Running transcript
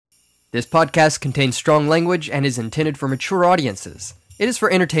This podcast contains strong language and is intended for mature audiences. It is for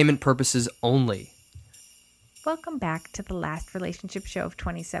entertainment purposes only. Welcome back to the last relationship show of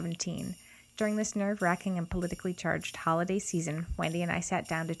 2017. During this nerve-wracking and politically charged holiday season, Wendy and I sat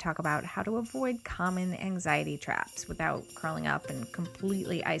down to talk about how to avoid common anxiety traps without curling up and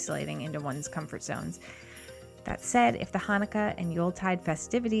completely isolating into one's comfort zones. That said, if the Hanukkah and Yuletide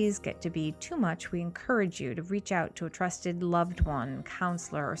festivities get to be too much, we encourage you to reach out to a trusted loved one,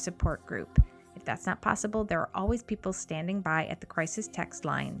 counselor, or support group. If that's not possible, there are always people standing by at the crisis text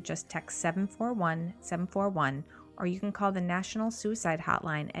line. Just text 741-741, or you can call the National Suicide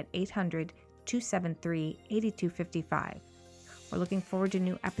Hotline at 800-273-8255. We're looking forward to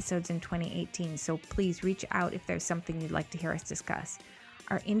new episodes in 2018, so please reach out if there's something you'd like to hear us discuss.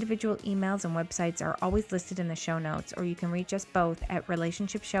 Our individual emails and websites are always listed in the show notes, or you can reach us both at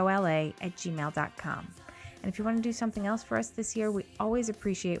relationshipshowla@gmail.com. And if you want to do something else for us this year, we always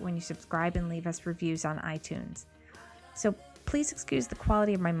appreciate when you subscribe and leave us reviews on iTunes. So please excuse the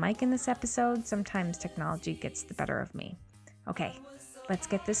quality of my mic in this episode. Sometimes technology gets the better of me. Okay, let's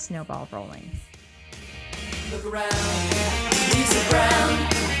get this snowball rolling. Look around, leaves are brown,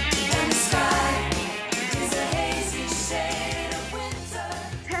 and the sky is a hazy shade of winter.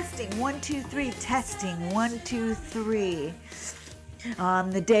 Testing, 1, 2, 3, testing, 1, 2, 3. On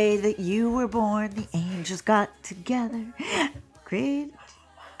the day that you were born, the angels got together. Great.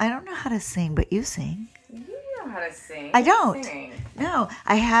 I don't know how to sing, but you sing. You know how to sing. I don't. Sing. No,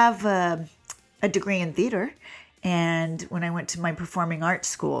 I have a degree in theater, and when I went to my performing arts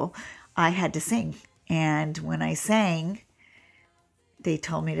school, I had to sing. And when I sang, they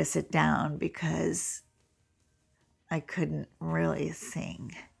told me to sit down because I couldn't really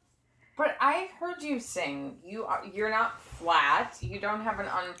sing. But I've heard you sing. You're not flat. You don't have an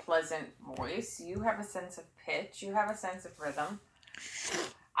unpleasant voice. You have a sense of pitch. You have a sense of rhythm.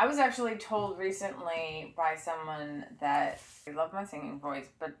 I was actually told recently by someone that they love my singing voice,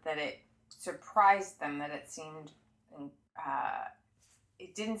 but that it surprised them that it seemed,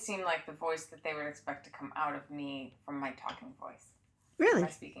 it didn't seem like the voice that they would expect to come out of me from my talking voice. Really? My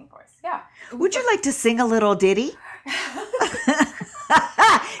speaking voice. Yeah. Would you like to sing a little ditty?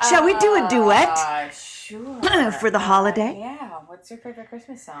 Shall we do a duet? Sure. For the holiday? Yeah. What's your favorite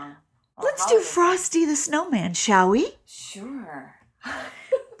Christmas song? Or Let's do holiday song? Frosty the Snowman, shall we? Sure.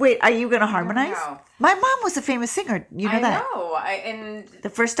 Wait, are you going to harmonize? know. My mom was a famous singer. You know that? I know. And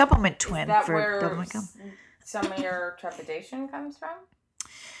The first Doublemint is twin that for where Doublemint Gum. some of your trepidation comes from?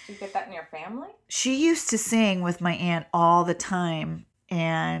 Do you get that in your family? She used to sing with my aunt all the time,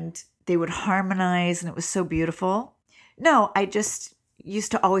 and they would harmonize, and it was so beautiful. No, I just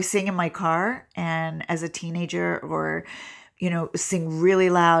used to always sing in my car, and as a teenager, or, sing really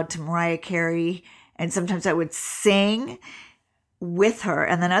loud to Mariah Carey, and sometimes I would sing with her,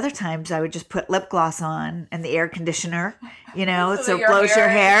 and then other times I would just put lip gloss on and the air conditioner, so it blows your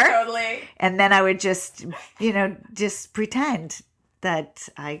hair. Totally. And then I would just pretend that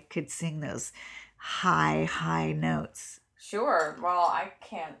I could sing those high notes. Sure. Well, I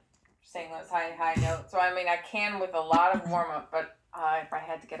can't sing those high notes. So, I can with a lot of warm-up, but if I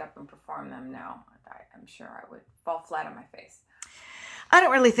had to get up and perform them now, I'm sure I would fall flat on my face. I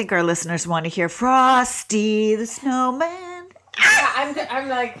don't really think our listeners want to hear Frosty the Snowman. Yeah, I'm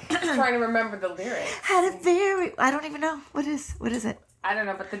like trying to remember the lyrics. Had a I don't even know. What is it? I don't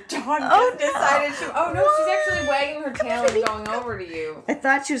know, but the dog just decided she's actually wagging her tail and going over to you. I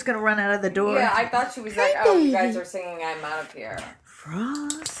thought she was going to run out of the door. Yeah, I thought she was like, oh, you guys are singing I'm Out of Here.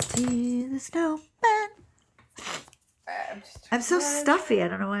 Frosty the Snowman. I'm so stuffy. I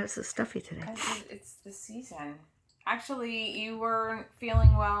don't know why I'm so stuffy today. Because it's the season. Actually, you weren't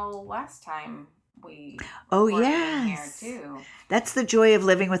feeling well last time we recorded in here, too. That's the joy of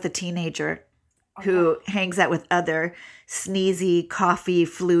living with a teenager who hangs out with other sneezy, coughy,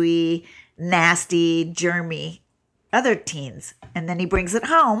 flu-y, nasty, germy other teens. And then he brings it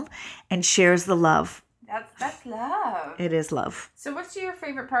home and shares the love. That's love. It is love. So what's your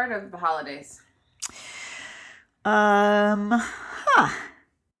favorite part of the holidays?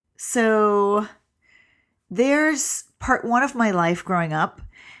 So there's part one of my life growing up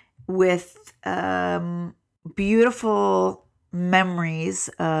with beautiful memories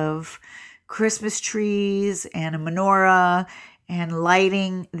of Christmas trees and a menorah and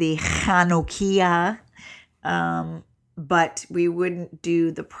lighting the Chanukiah. But we wouldn't do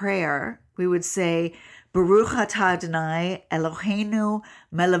the prayer. We would say, Baruch atah Adonai Eloheinu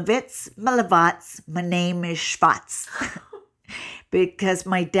melavitz melavatz manei mishvatz. Because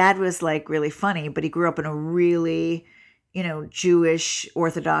my dad was like really funny, but he grew up in a really, Jewish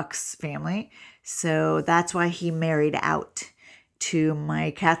Orthodox family. So that's why he married out to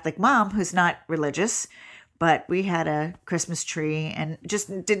my Catholic mom, who's not religious, but we had a Christmas tree and just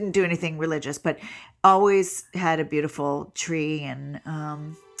didn't do anything religious, but always had a beautiful tree. And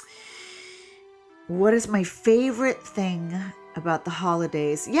what is my favorite thing about the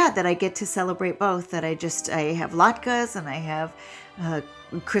holidays? Yeah, that I get to celebrate both. That I have latkes and I have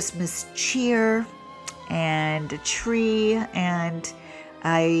Christmas cheer and a tree. And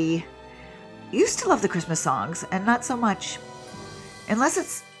I used to love the Christmas songs and not so much.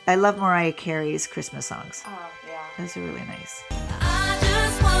 I love Mariah Carey's Christmas songs. Oh, yeah. Those are really nice. I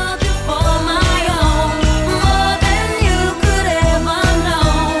just want you for my own, more than you could ever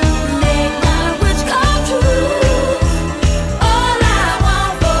know. Make my wish come true. All I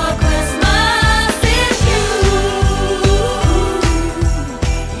want for Christmas is you,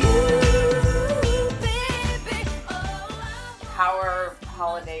 baby. How are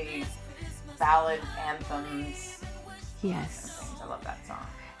holiday ballad anthems? Yes. I love that song.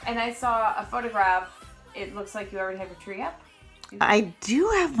 And I saw a photograph. It looks like you already have your tree up. I do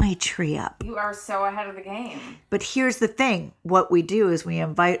have my tree up. You are so ahead of the game. But here's the thing. What we do is we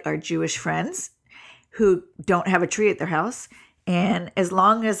invite our Jewish friends who don't have a tree at their house. And as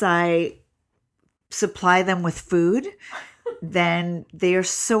long as I supply them with food, then they are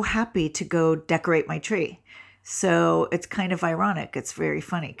so happy to go decorate my tree. So it's kind of ironic. It's very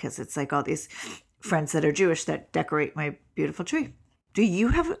funny because it's like all these friends that are Jewish that decorate my beautiful tree. Do you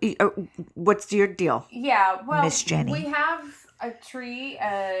have, what's your deal? Yeah, well, Miss Jenni? we have a tree.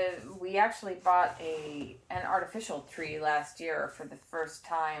 We actually bought an artificial tree last year for the first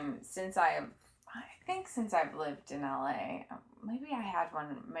time since I've lived in LA. Maybe I had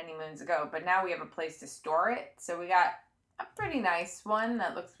one many moons ago, but now we have a place to store it. So we got a pretty nice one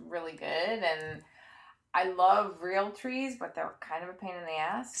that looks really good. And I love real trees, but they're kind of a pain in the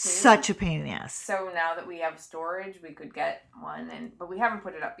ass too. Such a pain in the ass. So now that we have storage, we could get one, but we haven't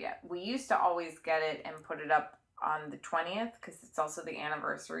put it up yet. We used to always get it and put it up on the 20th because it's also the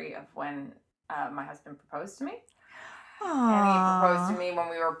anniversary of when my husband proposed to me. And he proposed to me when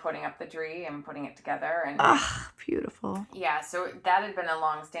we were putting up the tree and putting it together. And beautiful. yeah, so that had been a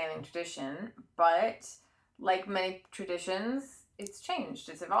long-standing tradition, but like many traditions, it's changed,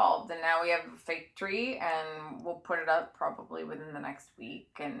 it's evolved, and now we have a fake tree, and we'll put it up probably within the next week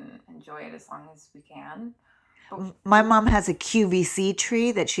and enjoy it as long as we can. But My mom has a QVC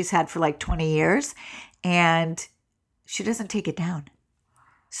tree that she's had for like 20 years, and she doesn't take it down.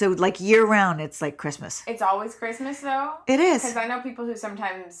 So like year round, it's like Christmas. it's always Christmas, though? It is. Because I know people who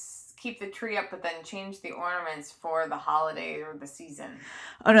sometimes keep the tree up but then change the ornaments for the holiday or the season.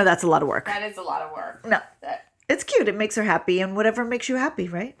 Oh no, that's a lot of work. That is a lot of work. No, it's cute. It makes her happy, and whatever makes you happy,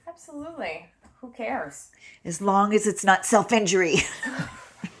 right? Absolutely. Who cares? As long as it's not self-injury.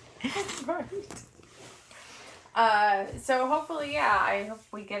 So hopefully, yeah, I hope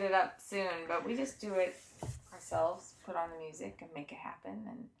we get it up soon, but we just do it ourselves, put on the music and make it happen.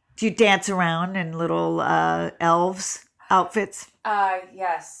 And Do you dance around in little elves outfits?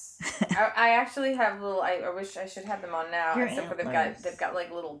 yes. I actually have little, I wish I should have them on now, Your except for antlers. they've got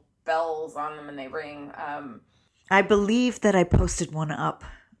like little bells on them and they ring. I believe that I posted one up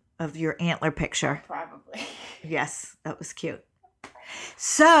of your antler picture. Probably. Yes, that was cute.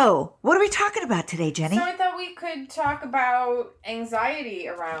 So, what are we talking about today, Jenni? So I thought we could talk about anxiety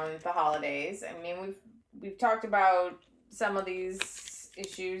around the holidays. I mean, we've talked about some of these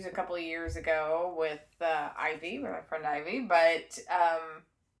issues a couple of years ago with Ivy, with our friend Ivy, but I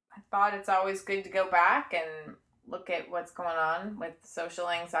thought it's always good to go back and look at what's going on with social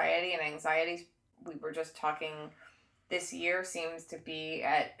anxiety and anxiety. We were just talking, this year seems to be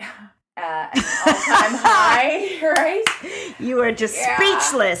at an all-time high, right? You are just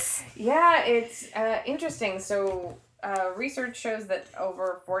speechless. Yeah, it's interesting. So research shows that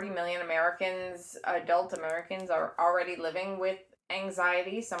over 40 million adult Americans are already living with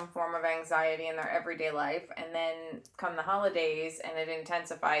anxiety, some form of anxiety in their everyday life. And then come the holidays and it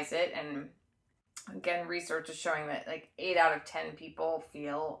intensifies it. And again, research is showing that like 8 out of 10 people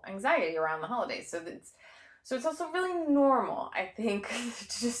feel anxiety around the holidays. So it's also really normal, I think,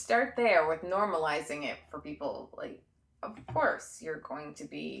 to just start there with normalizing it for people. Like, of course, you're going to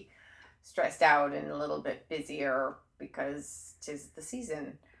be stressed out and a little bit busier because 'tis the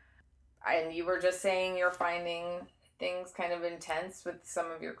season. And you were just saying you're finding things kind of intense with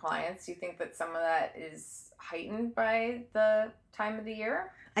some of your clients. Do you think that some of that is heightened by the time of the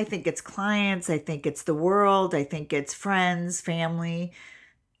year? I think it's clients. I think it's the world. I think it's friends, family.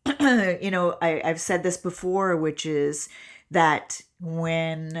 I've said this before, which is that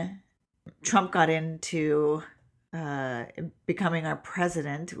when Trump got into becoming our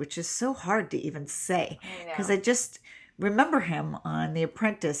president, which is so hard to even say, because remember him on The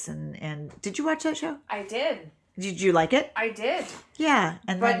Apprentice. And did you watch that show? I did. Did you like it? I did. Yeah.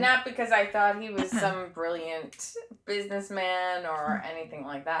 And But then, not because I thought he was some brilliant businessman or anything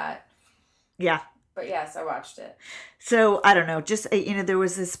like that. yeah. But yes, I watched it. So I don't know, just, there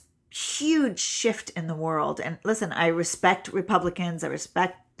was this huge shift in the world. And listen, I respect Republicans, I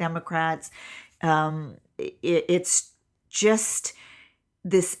respect Democrats. It's just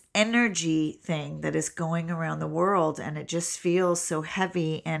this energy thing that is going around the world, and it just feels so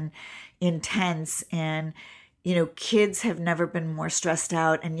heavy and intense. And, kids have never been more stressed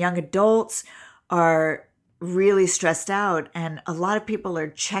out, and young adults are really stressed out, and a lot of people are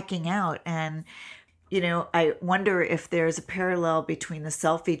checking out. And I wonder if there's a parallel between the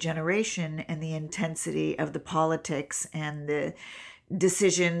selfie generation and the intensity of the politics and the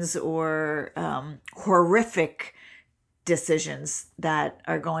decisions or horrific decisions that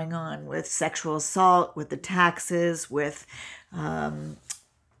are going on with sexual assault, with the taxes, with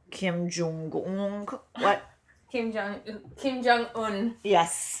Kim Jong-un. What? Kim Jong-un.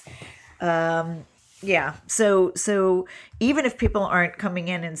 Yes. Yeah. So even if people aren't coming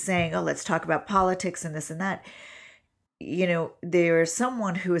in and saying, "Oh, let's talk about politics and this and that," there's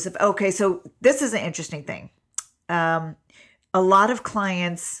someone who is okay. So this is an interesting thing. A lot of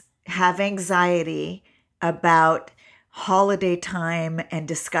clients have anxiety about holiday time and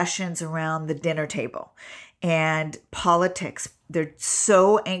discussions around the dinner table and politics. They're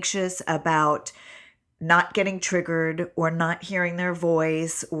so anxious about not getting triggered or not hearing their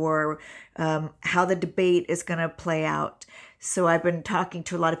voice or how the debate is going to play out. So I've been talking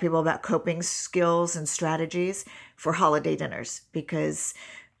to a lot of people about coping skills and strategies for holiday dinners because,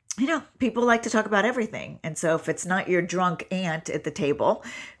 people like to talk about everything. And so if it's not your drunk aunt at the table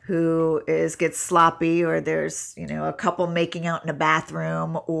who gets sloppy, or there's, a couple making out in a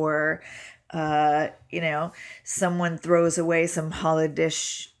bathroom, or, someone throws away some holiday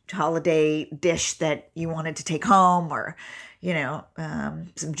dish that you wanted to take home, or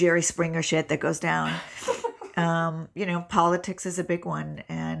some Jerry Springer shit that goes down. Politics is a big one.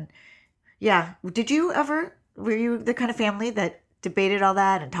 And yeah, were you the kind of family that debated all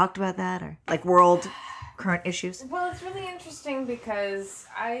that and talked about that, or like world current issues? Well, it's really interesting because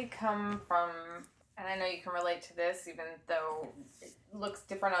I come from, and I know you can relate to this, even though it looks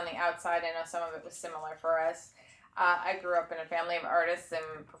different on the outside. I know some of it was similar for us. I grew up in a family of artists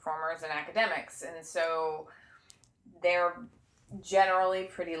and performers and academics, and so they're generally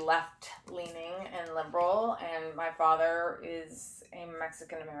pretty left-leaning and liberal, and my father is a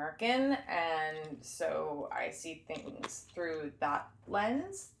Mexican-American, and so I see things through that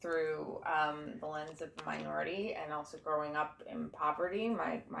lens, through the lens of minority, and also growing up in poverty.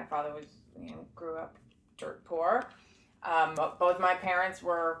 My father grew up dirt poor. Both my parents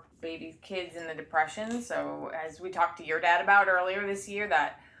were kids in the Depression, so as we talked to your dad about earlier this year,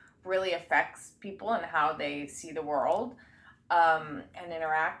 that really affects people and how they see the world and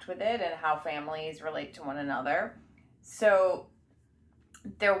interact with it, and how families relate to one another. So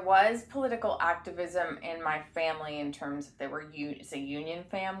there was political activism in my family in terms of it's a union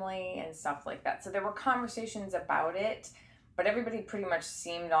family and stuff like that. So there were conversations about it, but everybody pretty much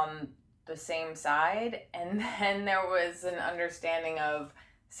seemed on the same side. And then there was an understanding of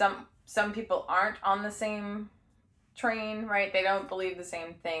some people aren't on the same train, right? They don't believe the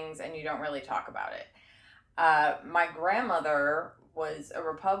same things, and you don't really talk about it. My grandmother was a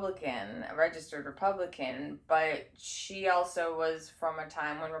Republican, a registered Republican, but she also was from a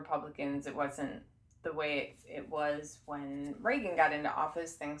time when Republicans, it wasn't the way it was when Reagan got into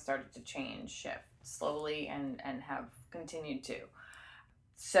office. Things started to shift slowly, and have continued to.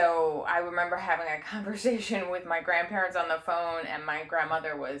 So I remember having a conversation with my grandparents on the phone, and my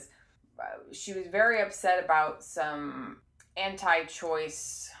grandmother she was very upset about some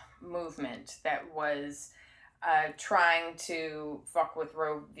anti-choice movement that was trying to fuck with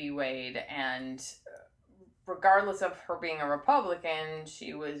Roe v. Wade. And regardless of her being a Republican,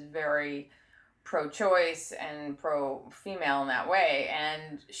 she was very pro-choice and pro-female in that way.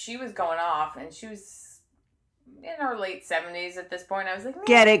 And she was going off, and she was in her late 70s at this point. I was like,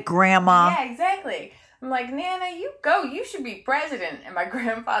 get it, Grandma. Yeah, exactly. I'm like, Nana, you should be president. And my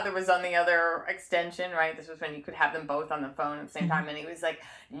grandfather was on the other extension, right? This was when you could have them both on the phone at the same time. And he was like,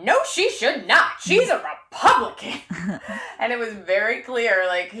 no, she should not. She's a Republican. And it was very clear.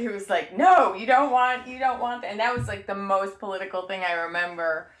 Like, he was like, no, you don't want. And that was like the most political thing I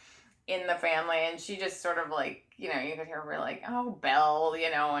remember in the family. And she just sort of like, you could hear her like, oh, Belle,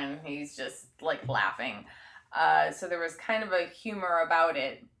 and he's just like laughing. So there was kind of a humor about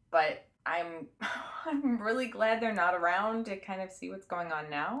it, but I'm really glad they're not around to kind of see what's going on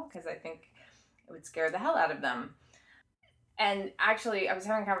now, because I think it would scare the hell out of them. And actually, I was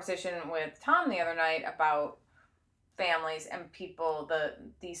having a conversation with Tom the other night about families and people,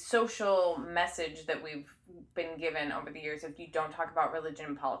 the social message that we've been given over the years if you don't talk about religion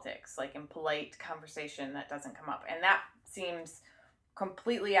and politics, like in polite conversation, that doesn't come up. And that seems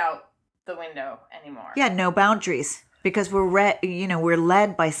completely out the window anymore. Yeah, no boundaries. Because we're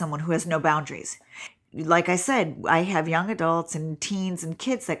led by someone who has no boundaries. Like I said, I have young adults and teens and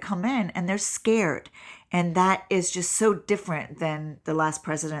kids that come in and they're scared. And that is just so different than the last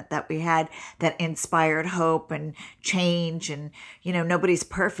president that we had that inspired hope and change. And, nobody's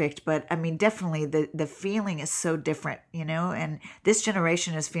perfect, but I mean, definitely the feeling is so different, and this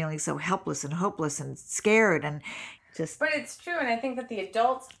generation is feeling so helpless and hopeless and scared and just. But it's true, and I think that the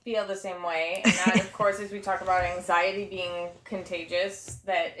adults feel the same way. And that, of course, as we talk about anxiety being contagious,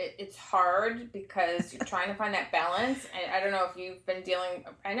 that it's hard because you're trying to find that balance. And I don't know if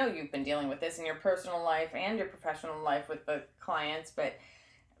I know you've been dealing with this in your personal life and your professional life with the clients, but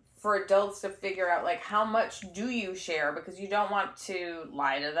for adults to figure out, like, how much do you share? Because you don't want to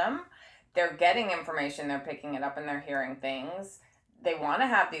lie to them. They're getting information, they're picking it up, and they're hearing things. They want to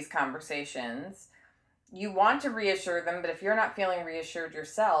have these conversations. You want to reassure them, but if you're not feeling reassured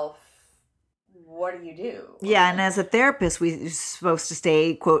yourself, what do you do? Yeah, and as a therapist, we're supposed to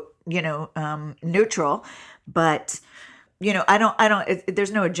stay, quote, neutral. But,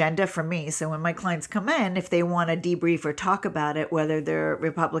 there's no agenda for me. So when my clients come in, if they want to debrief or talk about it, whether they're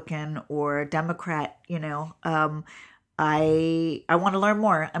Republican or Democrat, I want to learn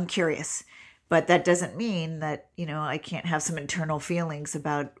more. I'm curious. But that doesn't mean that, I can't have some internal feelings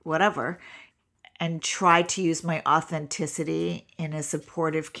about whatever. And try to use my authenticity in a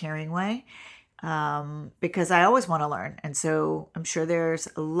supportive, caring way, because I always want to learn. And so I'm sure there's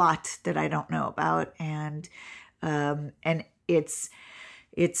a lot that I don't know about, and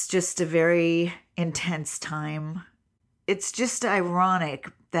it's just a very intense time. It's just ironic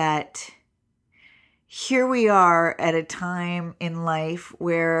that here we are at a time in life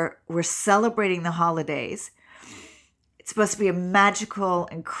where we're celebrating the holidays. It's supposed to be a magical,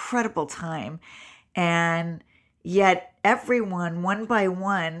 incredible time. And yet everyone, one by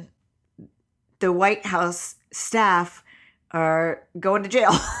one, the White House staff are going to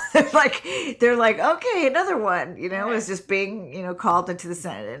jail. they're like, okay, another one, is just being, called into the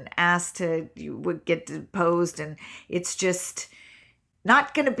Senate and asked to would get deposed. And it's just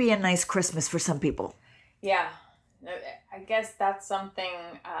not going to be a nice Christmas for some people. Yeah. I guess that's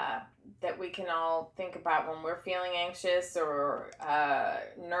something that we can all think about when we're feeling anxious or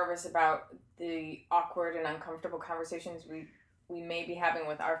nervous about the awkward and uncomfortable conversations we may be having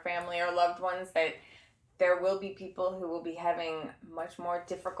with our family or loved ones, that there will be people who will be having much more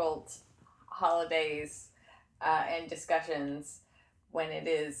difficult holidays and discussions when it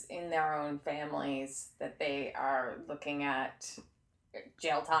is in their own families that they are looking at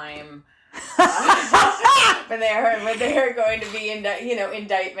jail time. when they're going to be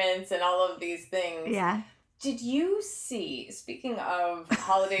indictments and all of these things. Yeah. Did you see, speaking of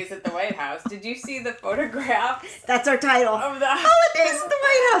holidays at the White House, did you see the photographs? That's our title. Of the holidays at the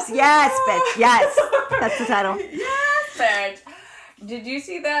White House. Yes, bitch. Yes. That's the title. Yes, bitch. Did you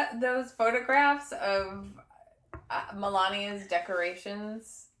see those photographs of Melania's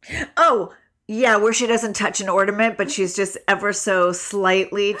decorations? Oh, yeah, where she doesn't touch an ornament, but she's just ever so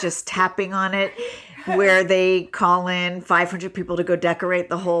slightly just tapping on it, where they call in 500 people to go decorate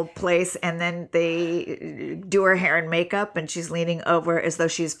the whole place, and then they do her hair and makeup, and she's leaning over as though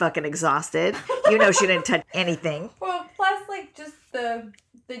she's fucking exhausted. She didn't touch anything. Well, plus, just the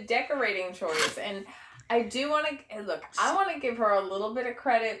decorating choice. And I do want to, look, I want to give her a little bit of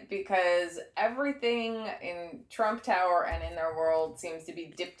credit because everything in Trump Tower and in their world seems to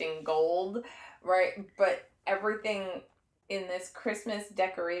be dipped in gold, right? But everything in this Christmas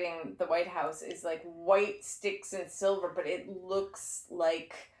decorating the White House is like white sticks and silver, but it looks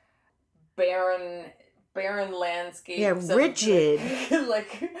like barren landscape. Yeah, rigid.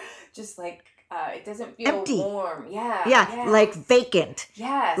 It doesn't feel empty. Warm. Yeah. Yeah, like vacant.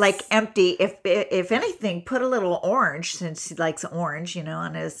 Yes. Like empty. If anything, put a little orange, since he likes orange,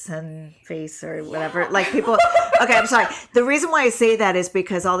 on his sun face or whatever. Like people. Okay, I'm sorry. The reason why I say that is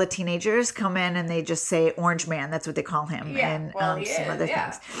because all the teenagers come in and they just say Orange Man. That's what they call him. Yeah. And Well, some other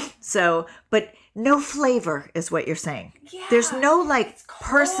things. So, but no flavor is what you're saying. Yeah. There's no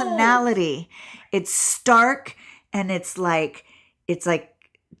personality. It's stark and it's like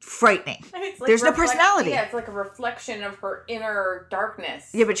frightening. There's no personality. Yeah, it's like a reflection of her inner darkness.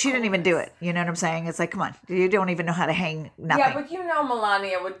 Yeah, but she didn't even do it. You know what I'm saying? It's like, come on, you don't even know how to hang nothing. Yeah, but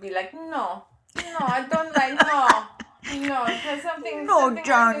Melania would be like, no, I don't like, no, because something. No, something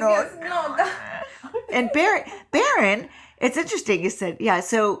John, no. And Barron, It's interesting. You said, yeah.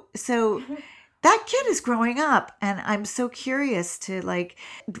 So that kid is growing up, and I'm so curious to like,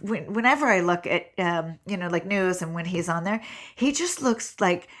 whenever I look at, like news and when he's on there, he just looks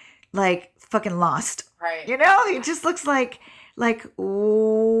like fucking lost. Right. He just looks like what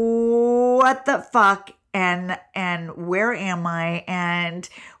the fuck, and where am I, and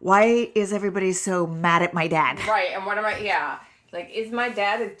why is everybody so mad at my dad? Right. And what am I? Yeah. Like, is my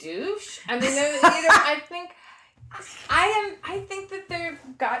dad a douche? I mean, I think that there've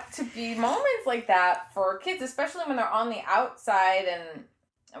got to be moments like that for kids, especially when they're on the outside. And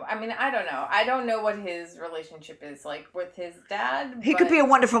I mean, I don't know. I don't know what his relationship is like with his dad. He could be a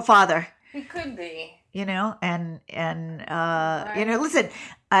wonderful father. He could be. Listen,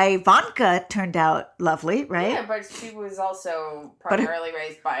 Ivanka turned out lovely, right? Yeah, but she was also primarily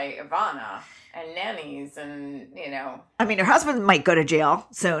raised by Ivana and nannies, and I mean, her husband might go to jail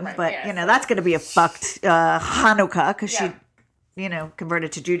soon, Right, but yeah, that's going to be a fucked Hanukkah because she,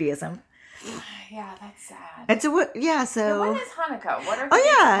 converted to Judaism. Yeah, that's sad. And so what? Yeah, So so when is Hanukkah? What are the dates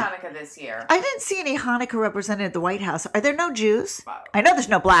of Hanukkah this year? I didn't see any Hanukkah represented at the White House. Are there no Jews? Wow. I know there's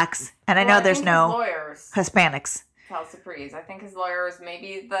no blacks, and I know there's think no his lawyers. Hispanics. Tell Surprise. I think his lawyers,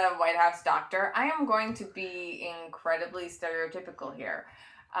 maybe the White House doctor. I am going to be incredibly stereotypical here,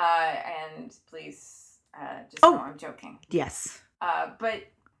 and please just know I'm joking. Yes. But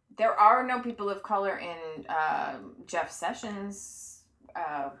there are no people of color in Jeff Sessions'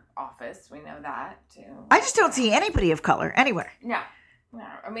 office. We know that too. I just don't see anybody of color anywhere. No.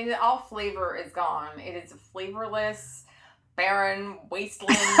 I mean, all flavor is gone. It is a flavorless, barren,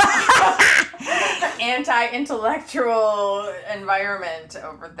 wasteland, anti-intellectual environment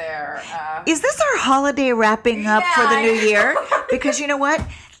over there. Is this our holiday wrapping up for the new year? Because you know what?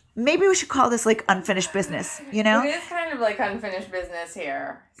 Maybe we should call this like unfinished business, It is kind of like unfinished business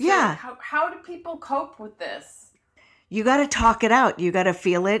here. So Yeah. How do people cope with this? You got to talk it out. You got to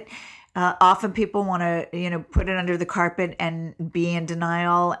feel it. Often people want to, put it under the carpet and be in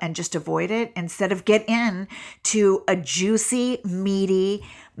denial and just avoid it instead of get in to a juicy, meaty,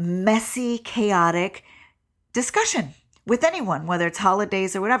 messy, chaotic discussion with anyone, whether it's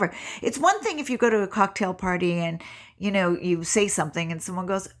holidays or whatever. It's one thing if you go to a cocktail party and, you say something and someone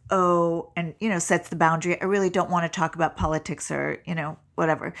goes, oh, and, sets the boundary. I really don't want to talk about politics or,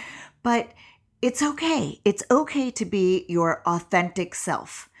 whatever. But it's okay. It's okay to be your authentic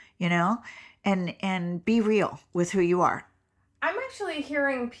self, and be real with who you are. I'm actually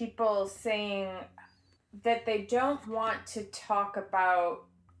hearing people saying that they don't want to talk about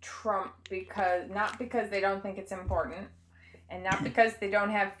Trump not because they don't think it's important, and not because they don't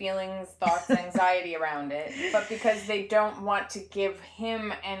have feelings, thoughts, anxiety around it, but because they don't want to give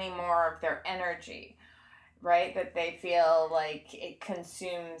him any more of their energy. Right? That they feel like it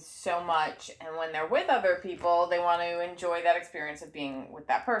consumes so much, and when they're with other people, they want to enjoy that experience of being with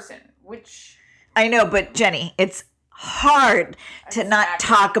that person, which... I know, but Jenny, it's hard to not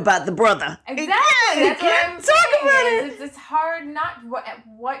talk about the brother. Exactly. That's what I'm talk saying. about it. It's hard not...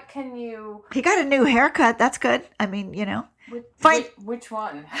 What can you... He got a new haircut. That's good. I mean, Fine. Which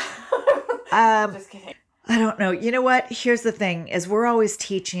one? Just kidding. I don't know. You know what? Here's the thing is we're always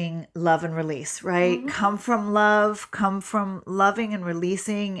teaching love and release, right? Mm-hmm. Come from love, come from loving and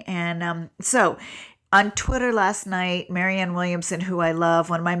releasing. And so on Twitter last night, Marianne Williamson, who I love,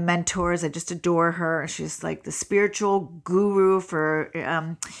 one of my mentors, I just adore her. She's like the spiritual guru for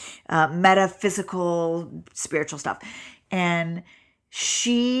metaphysical spiritual stuff. And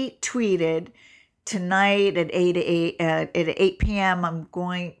she tweeted, tonight at 8 p.m.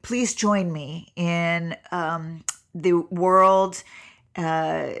 please join me in the world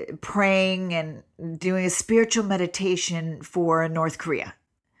praying and doing a spiritual meditation for North Korea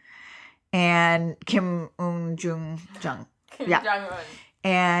and Kim Jong-un.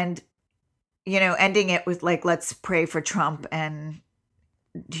 And, ending it with like, let's pray for Trump and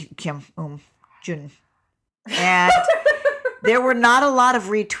Kim Jong-un. And there were not a lot of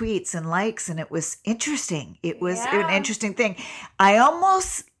retweets and likes, and it was interesting. It was an interesting thing. I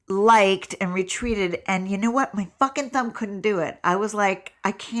almost liked and retweeted, and you know what? My fucking thumb couldn't do it. I was like,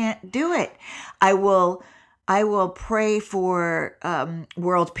 I can't do it. I will pray for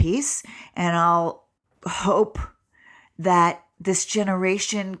world peace, and I'll hope that this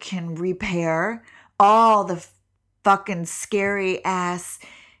generation can repair all the fucking scary ass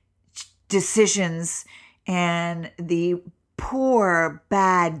decisions and the poor,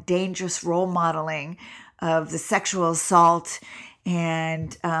 bad, dangerous role modeling of the sexual assault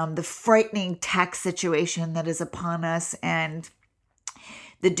and the frightening tax situation that is upon us and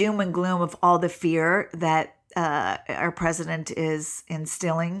the doom and gloom of all the fear that our president is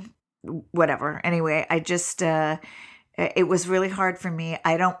instilling. Whatever. Anyway, I just, It was really hard for me.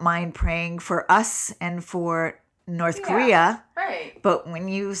 I don't mind praying for us and for North Korea. Right. But when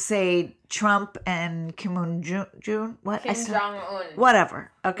you say Trump and Kim Jong-un, what? Kim Jong-un.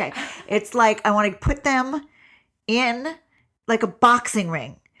 Whatever. Okay. It's like I want to put them in like a boxing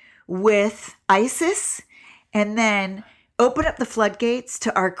ring with ISIS and then open up the floodgates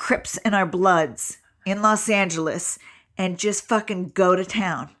to our Crips and our Bloods in Los Angeles and just fucking go to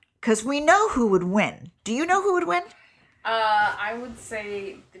town. Because we know who would win. Do you know who would win? I would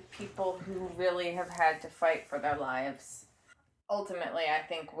say the people who really have had to fight for their lives. Ultimately, I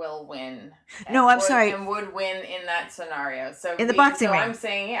think will win. No, I'm sorry. And would win in that scenario. So in the boxing ring. I'm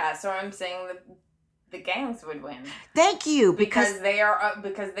saying the gangs would win. Thank you, because they are of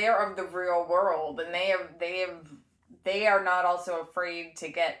the real world, and they are not also afraid to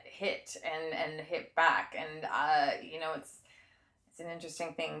get hit and hit back, and it's an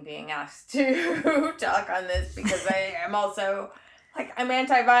interesting thing being asked to talk on this because I am also I'm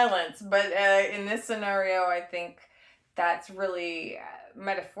anti-violence, but in this scenario, I think that's really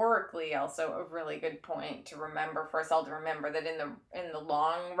metaphorically also a really good point to remember for us all to remember that in the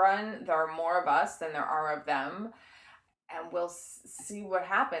long run there are more of us than there are of them, and we'll see what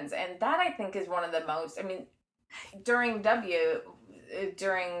happens. And that I think is one of the most. I mean, during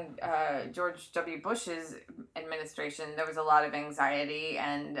George W. Bush's administration, there was a lot of anxiety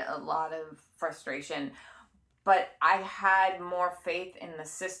and a lot of frustration, but I had more faith in the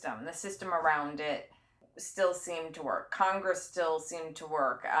system. The system around it still seemed to work. Congress still seemed to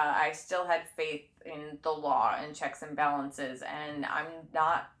work. I still had faith in the law and checks and balances, and I'm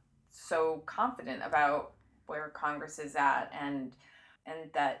not so confident about where Congress is at and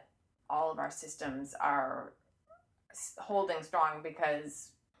that all of our systems are holding strong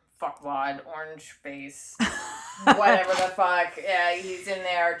because fuckwad, orange face, whatever the fuck, he's in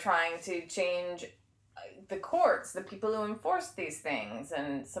there trying to change the courts, the people who enforce these things,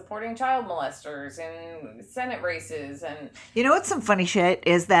 and supporting child molesters in Senate races. And you know what's some funny shit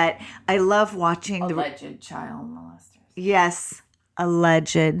is that I love watching alleged child molesters. Yes,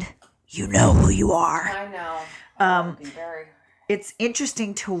 alleged. You know who you are. I know. It's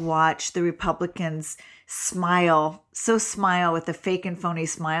interesting to watch the Republicans smile with the fake and phony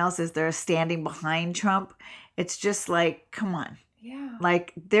smiles as they're standing behind Trump. It's just like, come on. Yeah.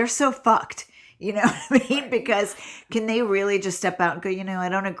 Like, they're so fucked. You know what I mean? Because can they really just step out and go, I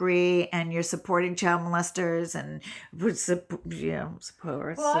don't agree, and you're supporting child molesters and supposedly.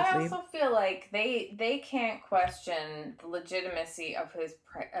 Well, I also feel like they can't question the legitimacy of his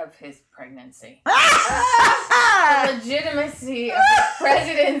pregnancy. The legitimacy of his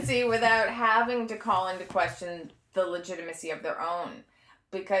presidency without having to call into question the legitimacy of their own.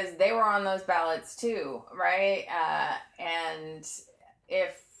 Because they were on those ballots too, right? And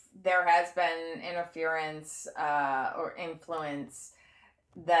if there has been interference or influence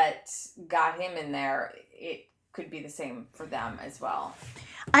that got him in there, it could be the same for them as well.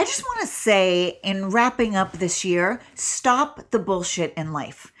 I just want to say, in wrapping up this year, stop the bullshit in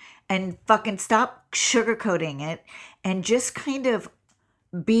life and fucking stop sugarcoating it and just kind of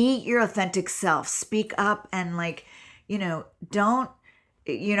be your authentic self. Speak up and don't.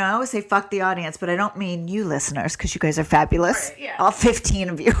 I always say fuck the audience, but I don't mean you listeners because you guys are fabulous. Right, yeah. All 15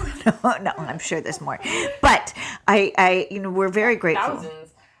 of you. No, I'm sure there's more. But I we're very grateful. Thousands.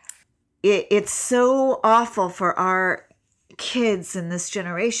 It's so awful for our kids in this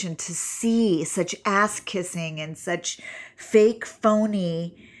generation to see such ass kissing and such fake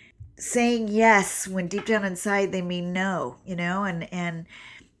phony saying yes when deep down inside they mean no, and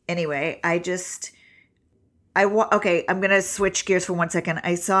anyway, okay, I'm going to switch gears for 1 second.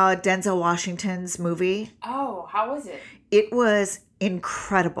 I saw Denzel Washington's movie. Oh, how was it? It was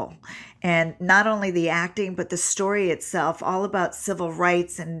incredible. And not only the acting, but the story itself, all about civil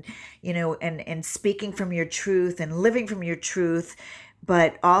rights and, and speaking from your truth and living from your truth,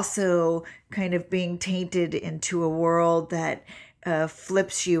 but also kind of being tainted into a world that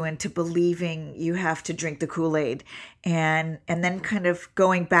flips you into believing you have to drink the Kool-Aid and then kind of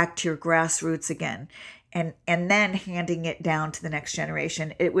going back to your grassroots again. And then handing it down to the next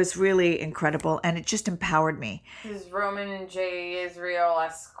generation. It was really incredible, and it just empowered me. This is Roman J. Israel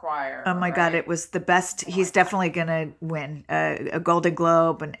Esquire. Oh my God, it was the best. He's definitely going to win a Golden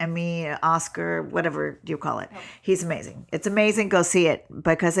Globe, an Emmy, an Oscar, whatever you call it. He's amazing. It's amazing. Go see it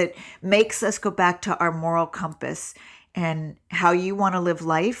because it makes us go back to our moral compass and how you want to live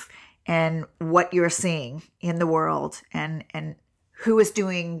life and what you're seeing in the world and who is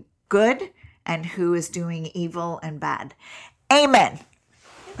doing good and who is doing evil and bad. Amen.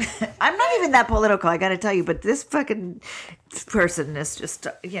 I'm not even that political, I got to tell you, but this fucking person is just,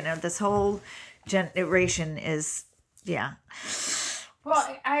 this whole generation is Yeah.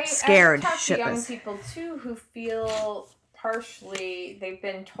 Well, Scared I talk to young shitless. people too who feel partially they've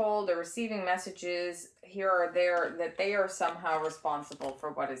been told or receiving messages here or there that they are somehow responsible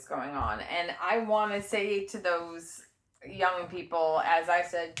for what is going on. And I want to say to those young people, as I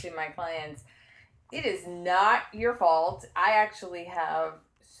said to my clients, it is not your fault. I actually have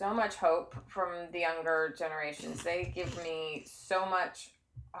so much hope from the younger generations. They give me so much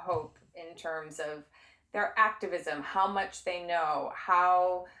hope in terms of their activism, how much they know,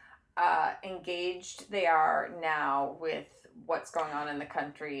 how engaged they are now with what's going on in the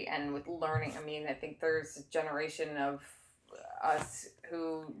country and with learning. I mean, I think there's a generation of us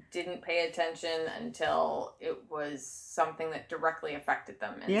who didn't pay attention until it was something that directly affected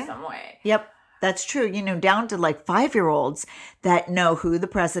them in some way. Yep. That's true. Down to like 5-year-olds that know who the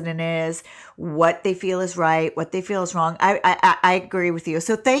president is, what they feel is right, what they feel is wrong. I agree with you.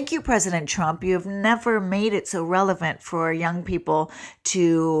 So thank you, President Trump. You have never made it so relevant for young people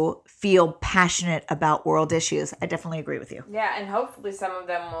to feel passionate about world issues. I definitely agree with you. Yeah, and hopefully some of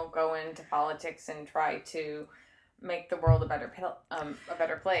them will go into politics and try to make the world a better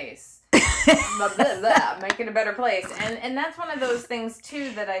place. Blah, blah, blah, make it a better place. And that's one of those things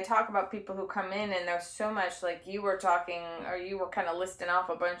too that I talk about, people who come in and there's so much, like you were talking, or you were kind of listing off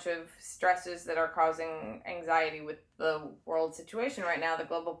a bunch of stresses that are causing anxiety with the world situation right now, the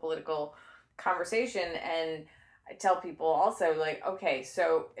global political conversation. And I tell people also, like, okay,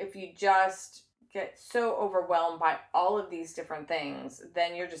 so if you just get so overwhelmed by all of these different things,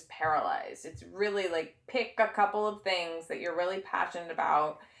 then you're just paralyzed. It's really like, pick a couple of things that you're really passionate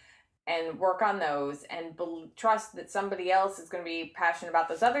about and work on those, and trust that somebody else is going to be passionate about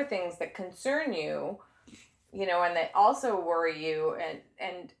those other things that concern you, and that also worry you,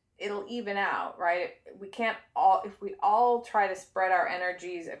 and it'll even out, right? We can't all, if we all try to spread our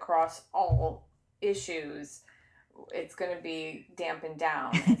energies across all issues, it's going to be dampened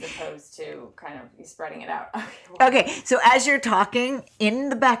down as opposed to kind of spreading it out. Okay, so as you're talking, in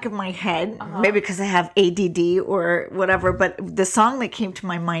the back of my head, maybe because I have ADD or whatever, but the song that came to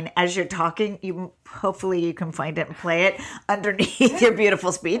my mind as you're talking, hopefully you can find it and play it underneath your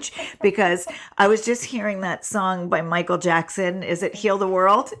beautiful speech, because I was just hearing that song by Michael Jackson. Is it Heal the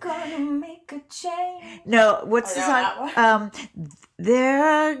World? Gonna make a change. No, what's the that song? There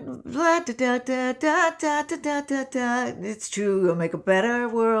are it's true, we'll make a better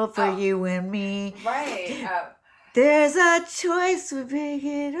world for you and me. Right. There's a choice we make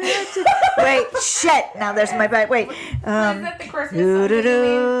it right. Wait, shit. Now there's my bad. Wait. Is that the Christmas song that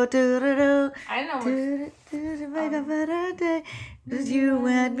you mean? I know what Make a better day. It's you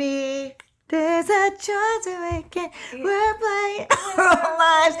and me. There's a choice we make it. We're playing our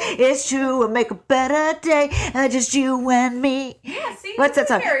lives. It's true, we'll make a better day. Just you and me. Yeah, see, What's that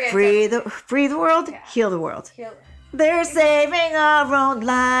song? Free the world, heal the world. They're saving our own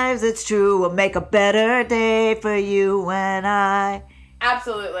lives. It's true, we'll make a better day for you and I.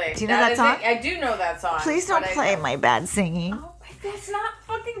 Absolutely. Do you know that song? I do know that song. Please don't play my bad singing. Oh, that's not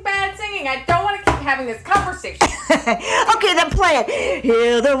fucking bad singing. I don't want to keep having this conversation. Okay, then play it.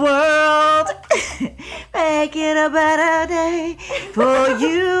 Heal the world. Make it a better day for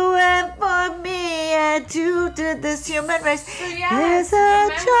you and for me and to this human race. So, yes, There's a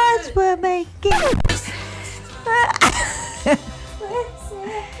remember choice we're making.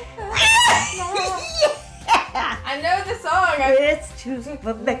 I know the song. It's true,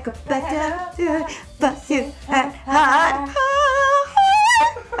 we'll make a better day for you and I.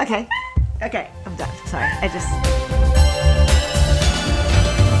 Okay, I'm done. Sorry, I just...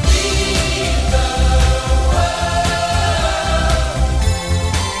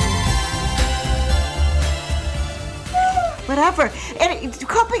 Whatever. And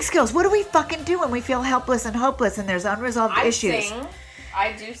coping skills. What do we fucking do when we feel helpless and hopeless and there's unresolved issues? Sing.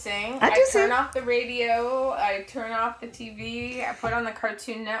 I do sing. I do turn sing. off the radio. I turn off the TV. I put on the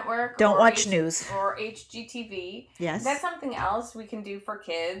Cartoon Network. Don't watch news. Or HGTV. Yes. That's something else we can do for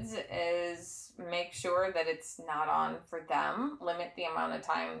kids, is make sure that it's not on for them. Limit the amount of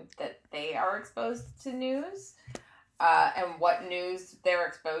time that they are exposed to news, and what news they're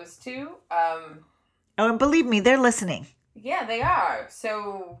exposed to. Oh, and believe me, they're listening. Yeah, they are.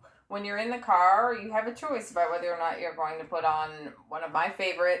 So when you're in the car, you have a choice about whether or not you're going to put on one of my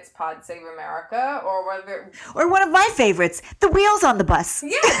favorites, Pod Save America, or whether... Or one of my favorites, The Wheels on the Bus.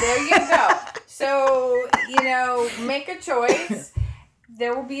 Yeah, there you go. So, make a choice.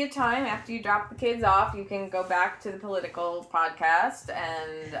 There will be a time after you drop the kids off, you can go back to the political podcast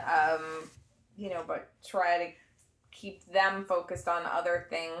and, but try to keep them focused on other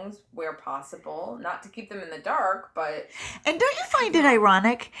things where possible. Not to keep them in the dark, but... And don't you find it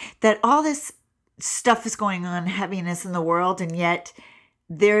ironic that all this stuff is going on, heaviness in the world, and yet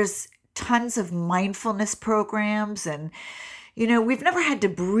there's tons of mindfulness programs. And, we've never had to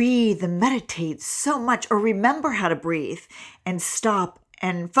breathe and meditate so much or remember how to breathe and stop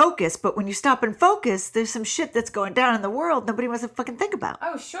and focus. But when you stop and focus, there's some shit that's going down in the world nobody wants to fucking think about.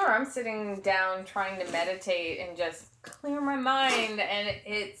 Oh, sure. I'm sitting down trying to meditate and just clear my mind, and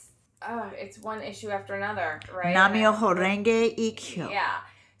it's one issue after another, right? Namyoho Renge Ikkyo. Yeah.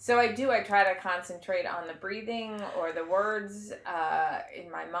 So I try to concentrate on the breathing or the words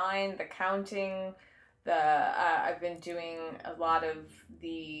in my mind, the counting. I've been doing a lot of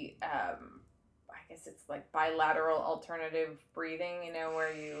the, I guess it's like bilateral alternative breathing,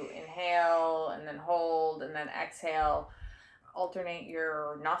 where you inhale and then hold and then exhale, alternate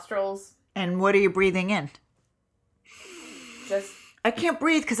your nostrils. And what are you breathing in? Just... I can't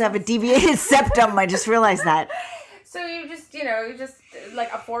breathe because I have a deviated septum. I just realized that. So you just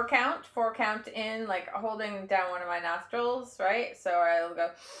like a 4 count in, like holding down one of my nostrils, right? So I'll go,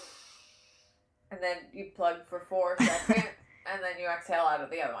 and then you plug for 4 seconds, and then you exhale out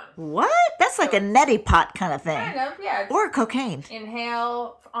of the other one. What? That's like a neti pot kind of thing. Kind of, yeah. Or cocaine.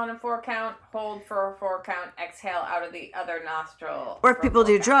 Inhale on a 4 count, hold for a 4 count, exhale out of the other nostril. Or if people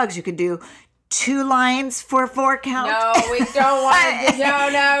do drugs, you could do 2 lines for a 4 count. No, we don't want to.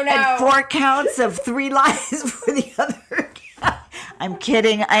 No. And 4 counts of 3 lines for the other. I'm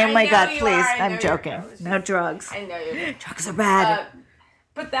kidding. Oh my God, please. I'm joking. No drugs. I know you're drugs are bad.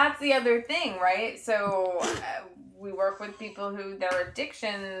 But that's the other thing, right? So we work with people who their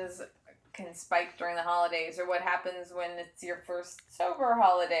addictions can spike during the holidays, or what happens when it's your first sober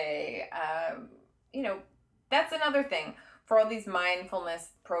holiday. That's another thing. For all these mindfulness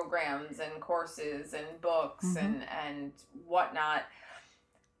programs and courses and books and whatnot,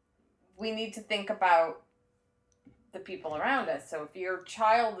 we need to think about the people around us. So if your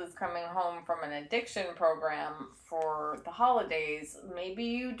child is coming home from an addiction program for the holidays, maybe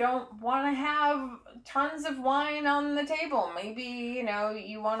you don't want to have tons of wine on the table. Maybe,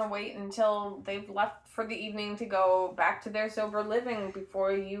 you want to wait until they've left for the evening to go back to their sober living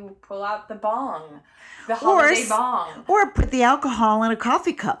before you pull out the bong. The holiday bong. Or put the alcohol in a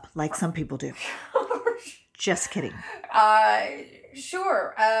coffee cup, like some people do. Just kidding.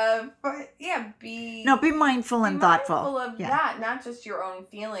 Sure. But yeah, be mindful and thoughtful. Mindful of that, not just your own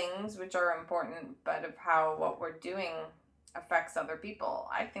feelings, which are important, but of how what we're doing affects other people.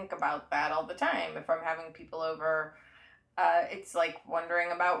 I think about that all the time. If I'm having people over, it's like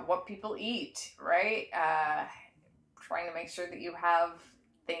wondering about what people eat, right? Trying to make sure that you have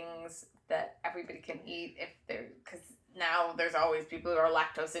things that everybody can eat because now there's always people who are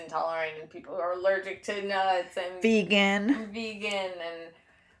lactose intolerant and people who are allergic to nuts and vegan and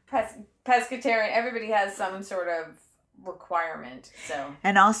pescatarian. Everybody has some sort of requirement. So,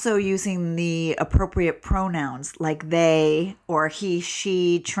 and also using the appropriate pronouns like they or he,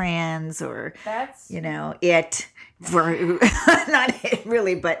 she, trans, or that's it. For not it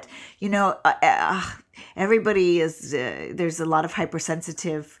really, but everybody is. There's a lot of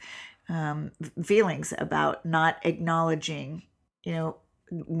hypersensitive feelings about not acknowledging,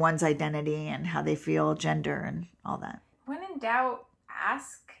 one's identity and how they feel, gender, and all that. When in doubt,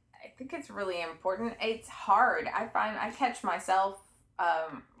 ask. I think it's really important. It's hard. I find I catch myself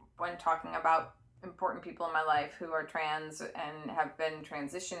when talking about important people in my life who are trans and have been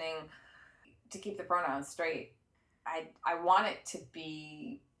transitioning to keep the pronouns straight. I want it to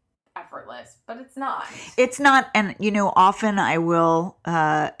be effortless, but it's not. It's not, and often I will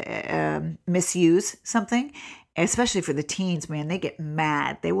misuse something, especially for the teens. Man, they get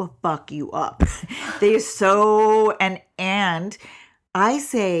mad. They will fuck you up. They are so and I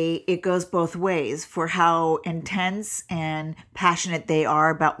say it goes both ways for how intense and passionate they are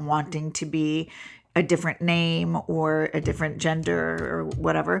about wanting to be a different name or a different gender or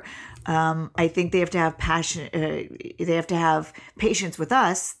whatever. I think they have to have passion. They have to have patience with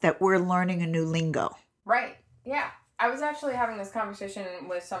us that we're learning a new lingo. Right. Yeah. I was actually having this conversation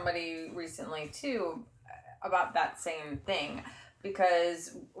with somebody recently too about that same thing,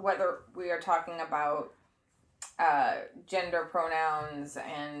 because whether we are talking about gender pronouns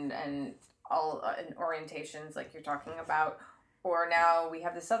and all orientations like you're talking about, or now we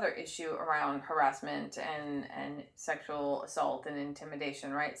have this other issue around harassment and sexual assault and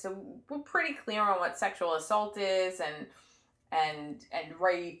intimidation, right? So we're pretty clear on what sexual assault is and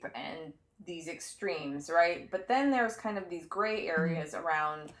rape and these extremes, right? But then there's kind of these gray areas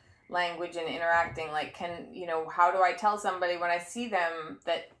around language and interacting. Like, how do I tell somebody when I see them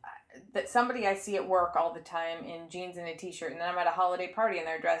that somebody I see at work all the time in jeans and a t-shirt, and then I'm at a holiday party and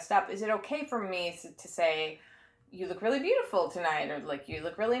they're dressed up, is it okay for me to say, you look really beautiful tonight, or like, you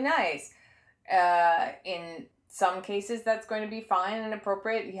look really nice? In some cases, that's going to be fine and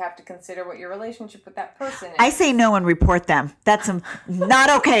appropriate. You have to consider what your relationship with that person is. I say no and report them. That's not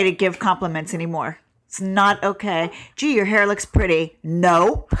okay to give compliments anymore. It's not okay. Gee, your hair looks pretty.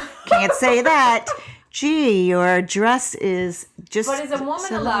 Nope. Can't say that. Gee, your dress is just... But is a woman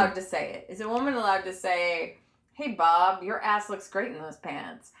so- allowed to say it? Is a woman allowed to say, hey, Bob, your ass looks great in those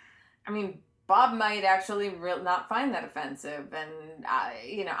pants? I mean, Bob might actually not find that offensive. And,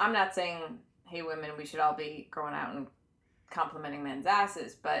 I'm not saying, hey, women, we should all be going out and complimenting men's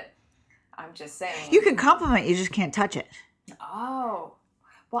asses. But I'm just saying. You can compliment, you just can't touch it. Oh.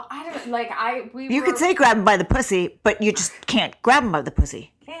 Well, I don't, You could say grab him by the pussy, but you just can't grab him by the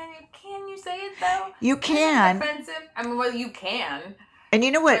pussy. Can you say it, though? You can. Is it offensive? I mean, well, you can. And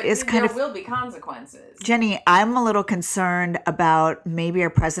you know what is kind of... There will be consequences. Jenny, I'm a little concerned about maybe our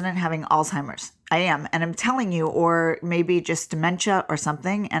president having Alzheimer's. I am. And I'm telling you, or maybe just dementia or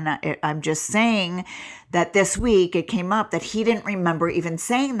something. And I'm just saying that this week it came up that he didn't remember even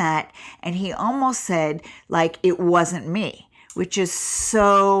saying that. And he almost said, like, it wasn't me, which is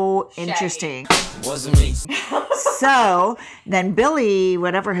so interesting. Wasn't me. So then Billy,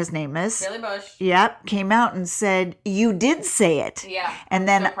 whatever his name is. Billy Bush. Yep, came out and said, you did say it. Yeah. And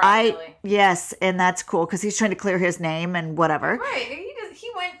then So proud of Billy. yes, and that's cool because he's trying to clear his name and whatever. Right. He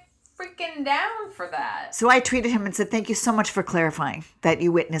went freaking down for that. So I tweeted him and said, thank you so much for clarifying that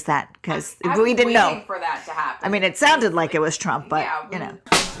you witnessed that because I we was didn't know. waiting for that to happen. I mean, it sounded like it was Trump, but Yeah,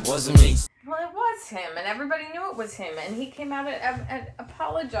 Wasn't me. Well, it was him, and everybody knew it was him, and he came out and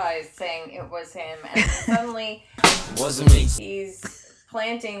apologized saying it was him, and suddenly Wasn't me. he's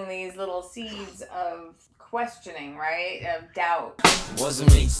planting these little seeds of questioning, right? Of doubt.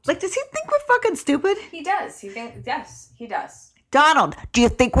 Wasn't me. like, does he think we're fucking stupid? He does. Yes, he does. Donald, do you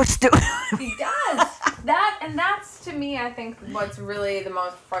think we're stupid? He does. That's to me, I think, what's really the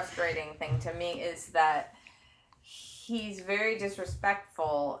most frustrating thing to me is that he's very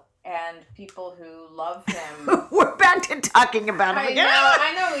disrespectful, and people who love him. We're back to talking about him again.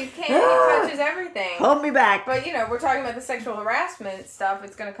 I know, he can't, he touches everything. Hold me back. But, we're talking about the sexual harassment stuff.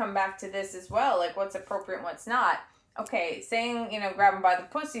 It's going to come back to this as well, like what's appropriate and what's not. Okay, saying, grab him by the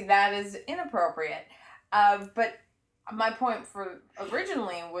pussy, that is inappropriate. But my point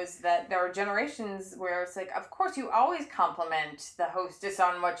originally was that there are generations where it's like, of course you always compliment the hostess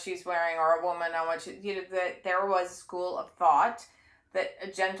on what she's wearing or a woman on what that there was a school of thought that a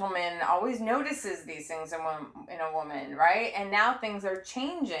gentleman always notices these things in a woman, right? And now things are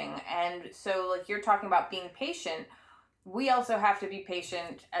changing. And so, like, you're talking about being patient. We also have to be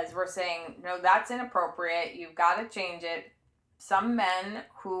patient as we're saying, no, that's inappropriate. You've got to change it. Some men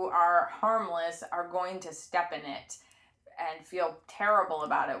who are harmless are going to step in it and feel terrible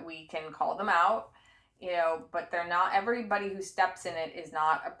about it. We can call them out, but they're not, everybody who steps in it is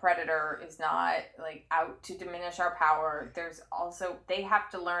not a predator, is not like out to diminish our power. There's also, they have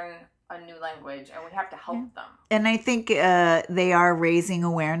to learn a new language and we have to help them. And I think they are raising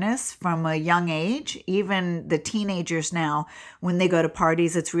awareness from a young age. Even the teenagers now, when they go to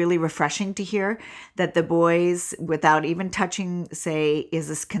parties, it's really refreshing to hear that the boys, without even touching, say, is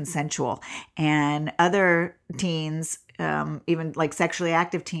this consensual? And other teens, even like sexually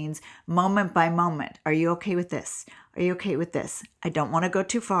active teens, moment by moment, are you okay with this? Are you okay with this? I don't want to go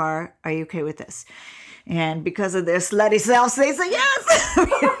too far. Are you okay with this? And because of their slutty selves, they say yes.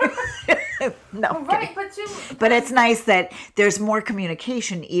 No, I'm Right, kidding. But it's nice that there's more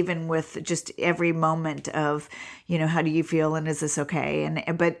communication, even with just every moment of, how do you feel and is this okay?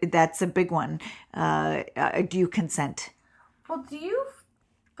 But that's a big one. Do you consent? Well, do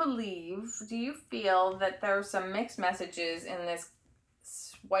you feel that there are some mixed messages in this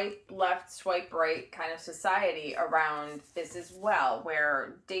swipe left, swipe right kind of society around this as well,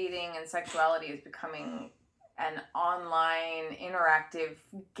 where dating and sexuality is becoming an online interactive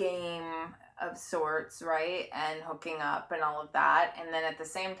game of sorts, right? And hooking up and all of that. And then at the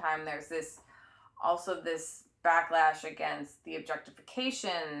same time, there's this backlash against the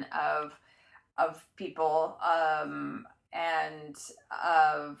objectification of people, and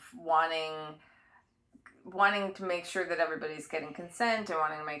of wanting to make sure that everybody's getting consent and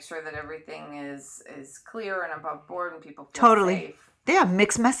wanting to make sure that everything is clear and above board and people feel safe. Yeah,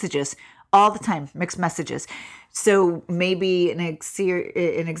 mixed messages all the time, mixed messages. So maybe an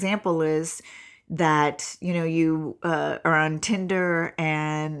example is that, you are on Tinder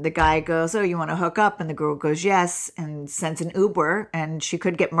and the guy goes, oh, you want to hook up? And the girl goes, yes, and sends an Uber, and she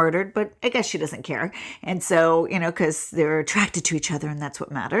could get murdered, but I guess she doesn't care. And so, because they're attracted to each other and that's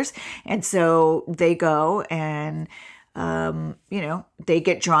what matters. And so they go and, they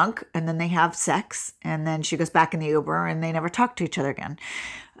get drunk and then they have sex and then she goes back in the Uber and they never talk to each other again.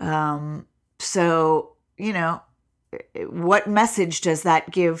 So, what message does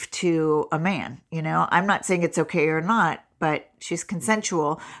that give to a man? I'm not saying it's okay or not, but she's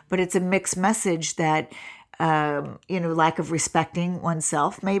consensual, but it's a mixed message that, lack of respecting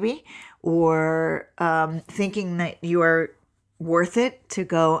oneself maybe, or thinking that you are worth it to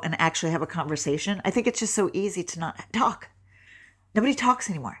go and actually have a conversation. I think it's just so easy to not talk. Nobody talks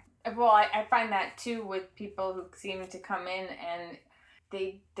anymore. Well, I find that too with people who seem to come in and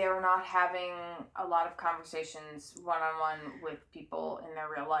they're not having a lot of conversations one-on-one with people in their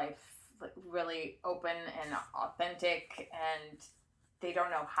real life, like really open and authentic, and they don't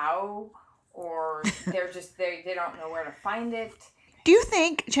know how, or they're just they don't know where to find it. Do you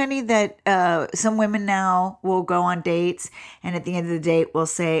think, Jenni, that some women now will go on dates and at the end of the date will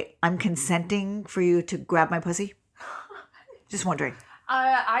say, I'm consenting for you to grab my pussy? Just wondering.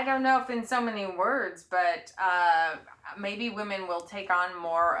 I don't know if in so many words, but maybe women will take on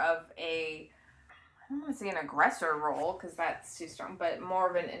more of I don't want to say an aggressor role because that's too strong, but more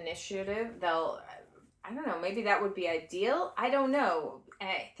of an initiative. I don't know, maybe that would be ideal. I don't know.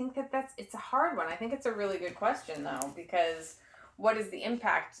 I think it's a hard one. I think it's a really good question though, because what is the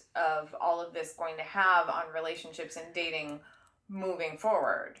impact of all of this going to have on relationships and dating moving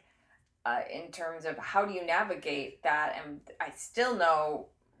forward? In terms of how do you navigate that? And I still know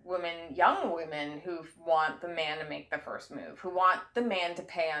young women who want the man to make the first move, who want the man to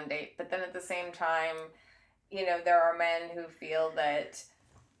pay on date. But then at the same time, there are men who feel that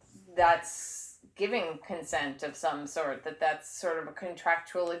that's giving consent of some sort, that's sort of a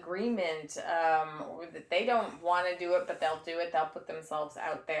contractual agreement, or that they don't want to do it, but they'll do it. They'll put themselves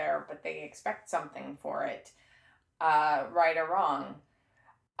out there, but they expect something for it, right or wrong.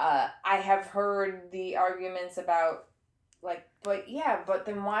 I have heard the arguments about, but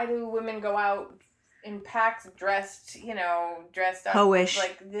then why do women go out in packs dressed up Ho-ish.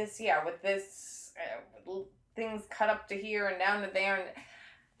 like this, with this, things cut up to here and down to there.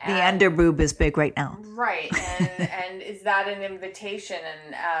 The underboob is big right now. Right, and is that an invitation?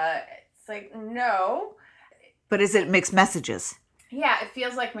 And it's like, no. But is it mixed messages? Yeah, it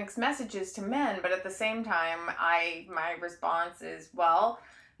feels like mixed messages to men, but at the same time, my response is, well,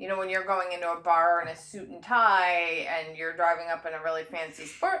 when you're going into a bar in a suit and tie and you're driving up in a really fancy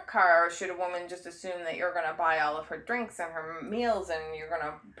sport car, should a woman just assume that you're going to buy all of her drinks and her meals and you're going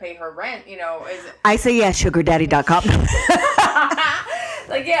to pay her rent? I say yes, sugardaddy.com.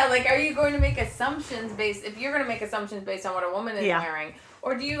 Are you going to make assumptions if you're going to make assumptions based on what a woman is wearing?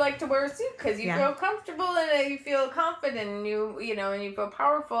 Or do you like to wear a suit because you feel comfortable and you feel confident and and you feel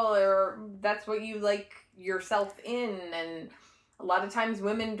powerful, or that's what you like yourself in? And a lot of times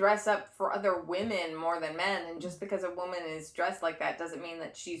women dress up for other women more than men, and just because a woman is dressed like that doesn't mean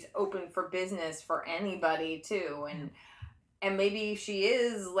that she's open for business for anybody too. And maybe she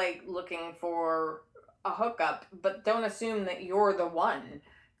is looking for a hookup, but don't assume that you're the one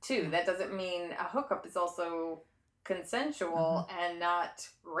too. That doesn't mean a hookup is also consensual and not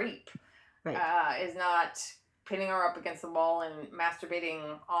rape. Right. Is not pinning her up against the wall and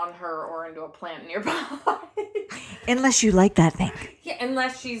masturbating on her or into a plant nearby. Unless you like that thing. Yeah,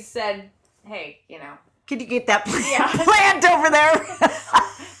 unless she's said, hey, Can you get that plant over there?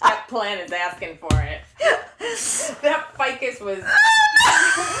 That plant is asking for it. That ficus was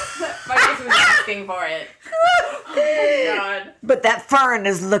asking for it. Oh my God. But that fern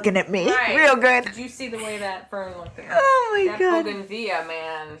is looking at me real good. Did you see the way that fern looked at me? Oh my God. That bougainvillea,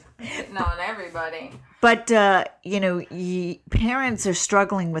 man. Hitting on everybody. But, parents are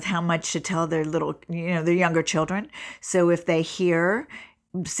struggling with how much to tell their their younger children. So if they hear,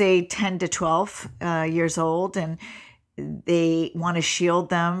 say, 10 to 12 years old, and they want to shield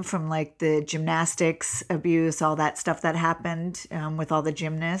them from the gymnastics abuse, all that stuff that happened with all the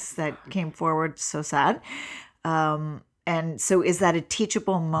gymnasts that came forward, so sad. And so is that a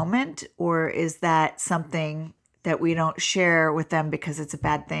teachable moment, or is that something that we don't share with them because it's a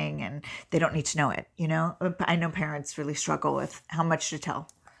bad thing and they don't need to know it? I know parents really struggle with how much to tell.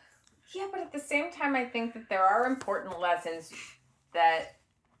 Yeah, but at the same time, I think that there are important lessons that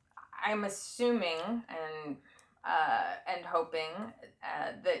I'm assuming and hoping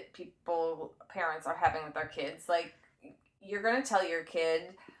that parents are having with their kids. You're going to tell your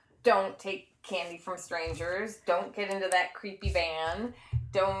kid, don't take candy from strangers, don't get into that creepy van,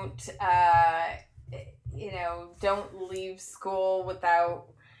 don't leave school without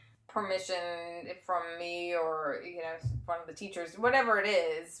permission from me or one of the teachers, whatever it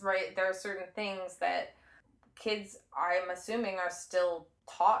is, right? There are certain things that kids, I'm assuming, are still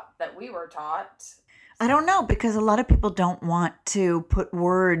taught that we were taught. I don't know, because a lot of people don't want to put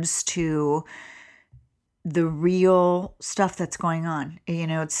words to the real stuff that's going on.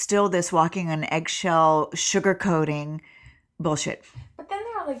 It's still this walking on eggshell, sugarcoating bullshit. But then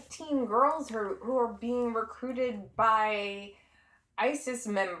there are like teen girls who are being recruited by ISIS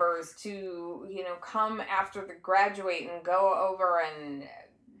members to, come after they graduate and go over and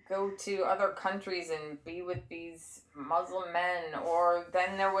go to other countries and be with these Muslim men. Or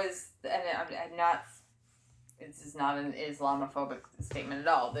then there was, and I'm not, this is not an Islamophobic statement at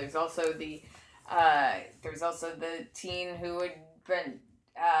all. There's also the teen who had been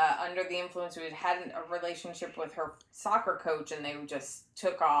under the influence, who had a relationship with her soccer coach, and they just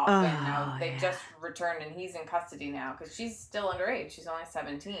took off, and now they just returned, and he's in custody now because she's still underage. She's only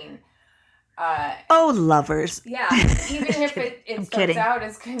 17. Lovers. Yeah, even if it starts kidding. out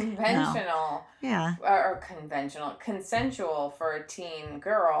as conventional, Yeah. or consensual for a teen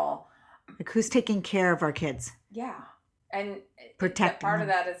girl. Like, who's taking care of our kids? Yeah, and Protecting part them.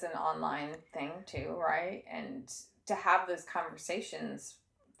 of that is an online thing too, right? And to have those conversations,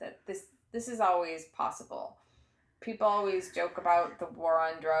 that this is always possible. People always joke about the war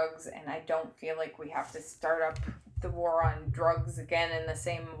on drugs, and I don't feel like we have to start up the war on drugs again in the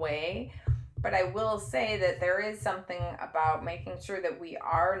same way. But I will say that there is something about making sure that we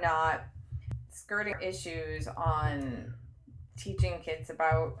are not skirting issues on teaching kids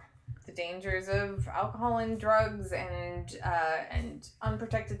about the dangers of alcohol and drugs and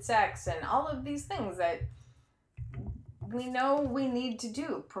unprotected sex and all of these things that we know we need to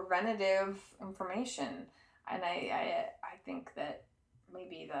do, preventative information. And I think that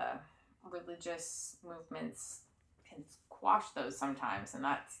maybe the religious movements can squash those sometimes, and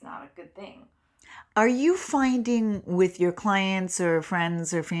that's not a good thing. Are you finding with your clients or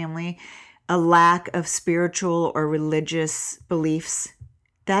friends or family a lack of spiritual or religious beliefs?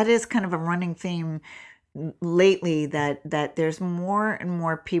 That is kind of a running theme lately, that there's more and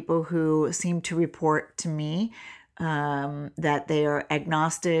more people who seem to report to me that they are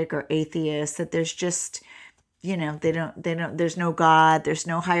agnostic or atheists, that there's just, they don't, there's no God, there's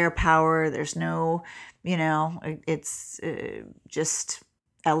no higher power, there's no, it's just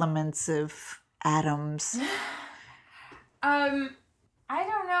elements of atoms. I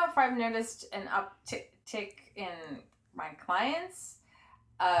don't know if I've noticed an uptick in my clients,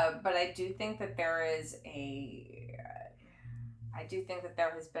 but I do think that there has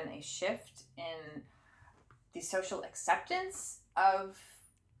been a shift in the social acceptance of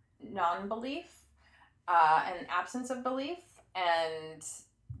non-belief and absence of belief, and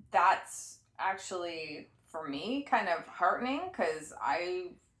that's actually, for me, kind of heartening, because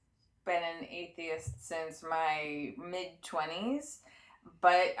I've been an atheist since my mid-20s,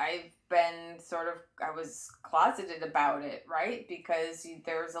 but I was closeted about it, right? Because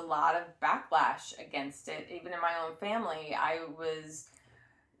there's a lot of backlash against it. Even in my own family, I was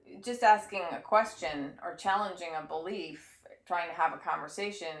just asking a question or challenging a belief, trying to have a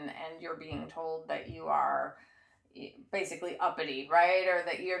conversation, and you're being told that you are basically uppity, right? Or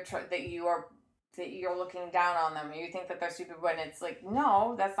that you're looking down on them, or you think that they're stupid, when it's like,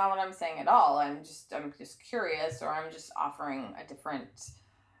 no, that's not what I'm saying at all. I'm just curious, or I'm just offering a different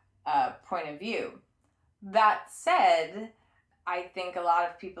point of view. That said, I think a lot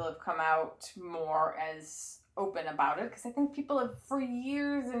of people have come out more as open about it, because I think people have for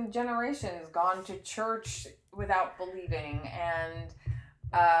years and generations gone to church without believing, and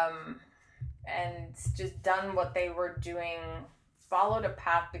just done what they were doing, followed a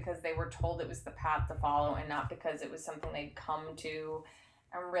path because they were told it was the path to follow, and not because it was something they'd come to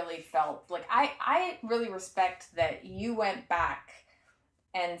and really felt like. I really respect that you went back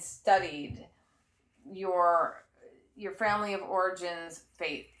and studied your family of origins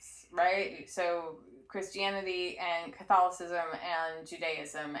faiths, right? So Christianity and Catholicism and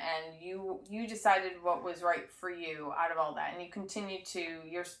Judaism, and you decided what was right for you out of all that, and you continue to,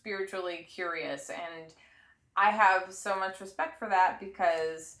 you're spiritually curious, and I have so much respect for that,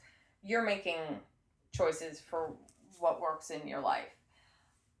 because you're making choices for what works in your life.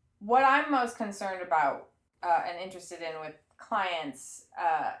 What I'm most concerned about and interested in with clients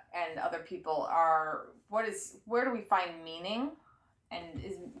and other people are, where do we find meaning?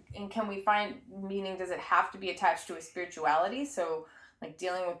 And can we find meaning? Does it have to be attached to a spirituality? So, like,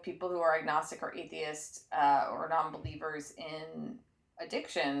 dealing with people who are agnostic or atheist or non-believers in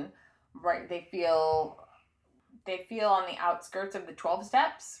addiction, right? They feel on the outskirts of the 12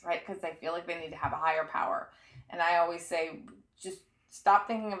 steps, right? Because they feel like they need to have a higher power. And I always say, just stop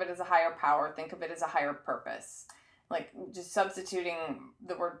thinking of it as a higher power. Think of it as a higher purpose. Like, just substituting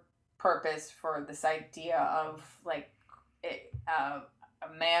the word purpose for this idea of, like, a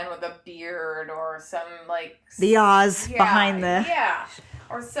man with a beard, or some, like, The Oz behind the... Yeah.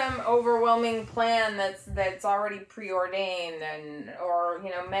 or some overwhelming plan that's already preordained, or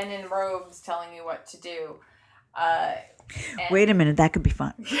men in robes telling you what to do. And Wait a minute, that could be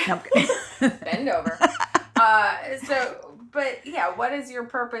fun. No, I'm kidding. bend over. But yeah, what is your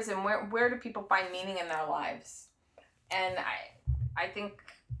purpose, and where do people find meaning in their lives? And I think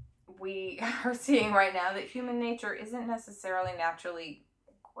we are seeing right now that human nature isn't necessarily naturally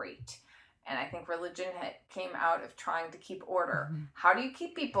great. And I think religion came out of trying to keep order. Mm-hmm. How do you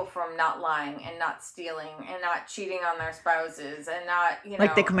keep people from not lying and not stealing and not cheating on their spouses and not,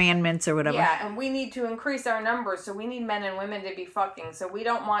 Like the commandments or whatever. Yeah, and we need to increase our numbers, so we need men and women to be fucking. So we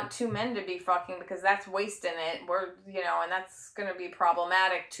don't want two men to be fucking because that's wasting it. And that's going to be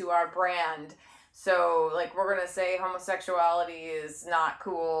problematic to our brand. So, we're going to say homosexuality is not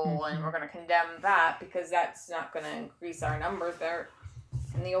cool, and we're going to condemn that because that's not going to increase our numbers.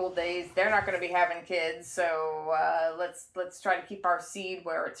 In the old days, they're not going to be having kids, so let's try to keep our seed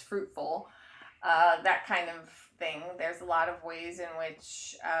where it's fruitful. That kind of thing. There's a lot of ways in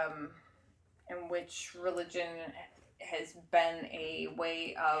which religion has been a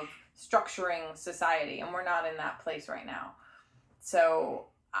way of structuring society, and we're not in that place right now. So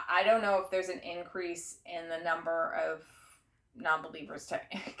I don't know if there's an increase in the number of non-believers, to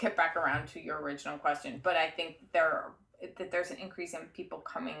get back around to your original question, but I think there's an increase in people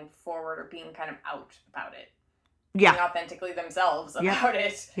coming forward or being kind of out about it. Yeah. Being authentically themselves about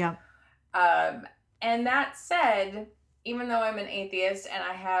it. Yeah. And that said, even though I'm an atheist and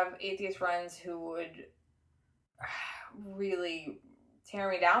I have atheist friends who would really tear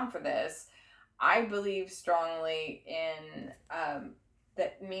me down for this, I believe strongly in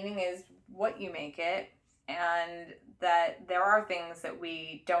that meaning is what you make it, and that there are things that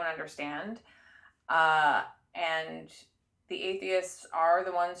we don't understand. And the atheists are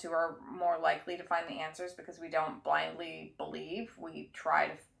the ones who are more likely to find the answers because we don't blindly believe. We try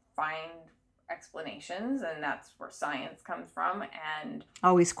to find explanations, and that's where science comes from. And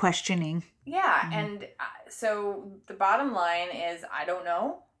Always questioning. yeah, and so the bottom line is I don't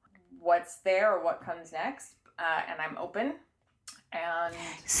know what's there or what comes next, and I'm open. And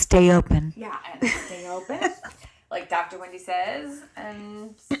Stay open. yeah, and stay open, like Dr. Wendy says,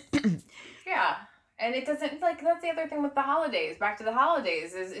 and yeah. And it doesn't, that's the other thing with the holidays, back to the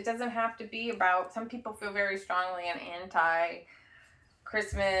holidays, is it doesn't have to be about, some people feel very strongly an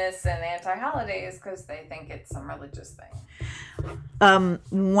anti-Christmas and anti-holidays because they think it's some religious thing.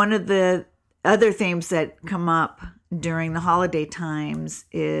 One of the other themes that come up during the holiday times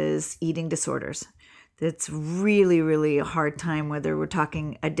is eating disorders. It's really, really a hard time, whether we're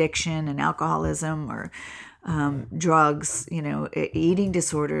talking addiction and alcoholism or drugs. Eating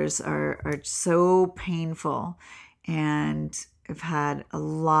disorders are so painful, and I've had a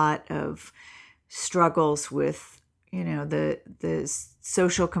lot of struggles with the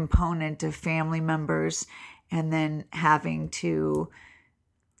social component of family members, and then having to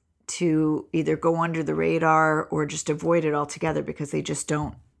either go under the radar or just avoid it altogether because they just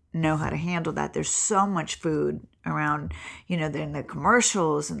don't know how to handle that. There's so much food around, in the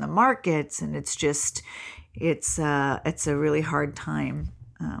commercials and the markets, and it's a really hard time.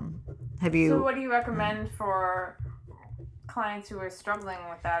 So what do you recommend for clients who are struggling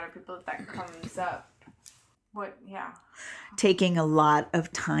with that, or people that comes up? Taking a lot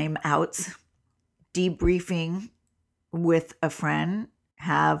of time outs, debriefing with a friend,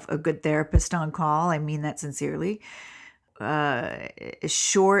 have a good therapist on call. I mean that sincerely.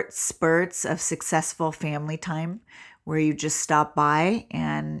 Short spurts of successful family time where you just stop by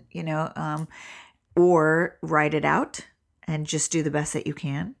and, or write it out and just do the best that you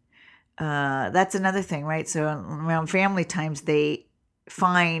can. That's another thing, right? So around family times, they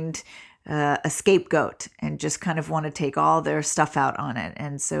find a scapegoat and just kind of want to take all their stuff out on it.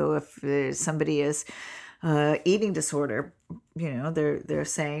 And so if somebody is eating disorder, they're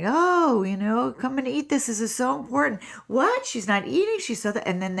saying, oh, come and eat this. This is so important. What? She's not eating. She's so that.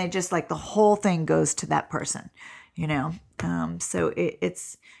 And then they just the whole thing goes to that person, So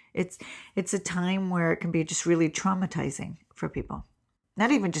it's a time where it can be just really traumatizing for people.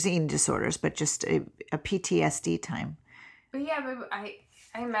 Not even just eating disorders, but just a PTSD time. But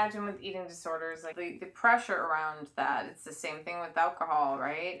I imagine with eating disorders, the pressure around that, it's the same thing with alcohol,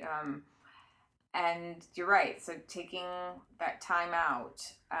 right? And you're right. So taking that time out,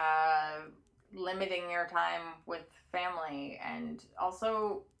 limiting your time with family, and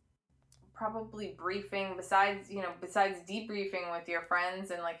also probably briefing, besides debriefing with your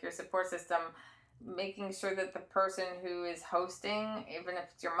friends and your support system, making sure that the person who is hosting, even if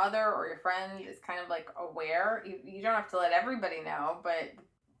it's your mother or your friend, is kind of aware. You don't have to let everybody know, but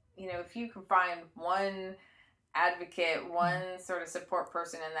if you can find one advocate, one sort of support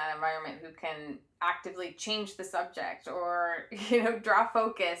person in that environment who can actively change the subject or, draw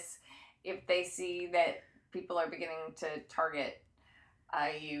focus if they see that people are beginning to target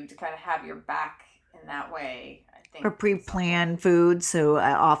you, to kind of have your back in that way. I think. Or pre-plan food. So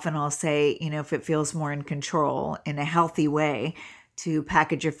I'll say, if it feels more in control in a healthy way, to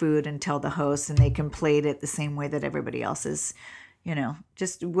package your food and tell the host, and they can plate it the same way that everybody else is,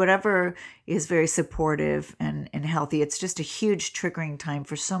 just whatever is very supportive and healthy. It's just a huge triggering time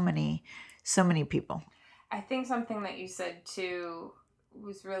for so many people. I think something that you said too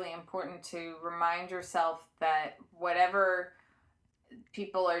was really important, to remind yourself that whatever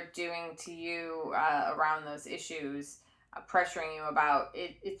people are doing to you around those issues, pressuring you about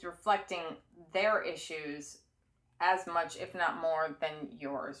it's reflecting their issues as much, if not more, than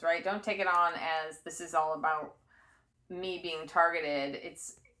yours, right? Don't take it on as this is all about me being targeted.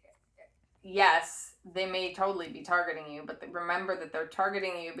 It's, yes, they may totally be targeting you, but remember that they're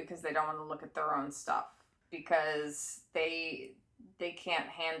targeting you because they don't want to look at their own stuff, because they can't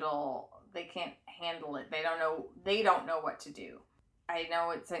handle it. They don't know what to do. I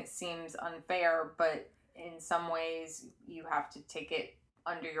know it seems unfair, but in some ways you have to take it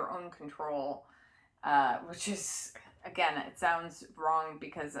under your own control, which is, again, it sounds wrong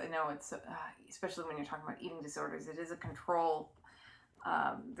because I know it's, especially when you're talking about eating disorders, it is a control.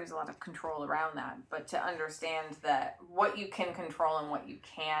 There's a lot of control around that, but to understand that what you can control and what you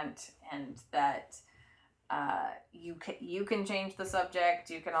can't, and that you can change the subject.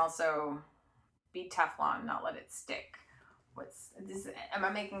 You can also be Teflon, not let it stick. Am I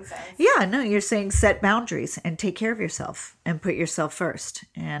making sense? Yeah, no, you're saying set boundaries and take care of yourself and put yourself first,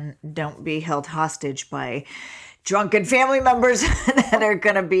 and don't be held hostage by drunken family members that are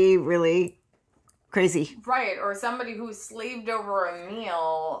going to be really crazy. Right, or somebody who's slaved over a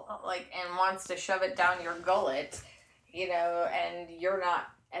meal, and wants to shove it down your gullet, and you're not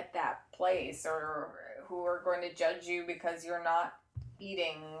at that place, or who are going to judge you because you're not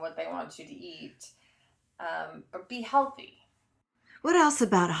eating what they want you to eat. But be healthy. What else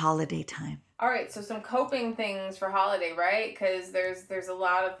about holiday time? All right, so some coping things for holiday, right? Because there's a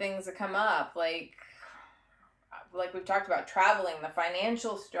lot of things that come up, like we've talked about, traveling, the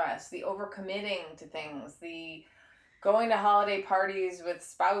financial stress, the overcommitting to things, the going to holiday parties with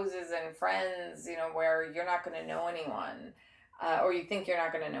spouses and friends, where you're not going to know anyone, or you think you're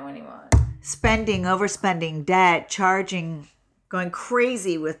not going to know anyone. Spending, overspending, debt, charging, going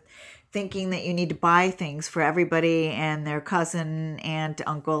crazy with thinking that you need to buy things for everybody and their cousin, aunt,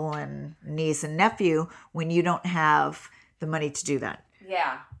 uncle, and niece and nephew when you don't have the money to do that.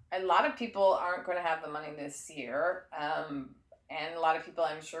 Yeah. A lot of people aren't going to have the money this year. And a lot of people,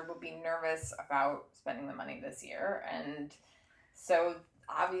 I'm sure, will be nervous about spending the money this year. And so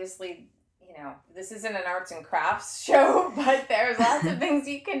obviously, this isn't an arts and crafts show, but there's lots of things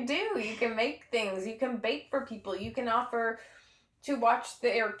you can do. You can make things. You can bake for people. You can offer to watch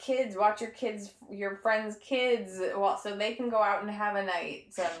your friends' kids, so they can go out and have a night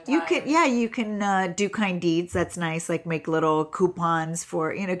sometime. You can do kind deeds. That's nice. Like make little coupons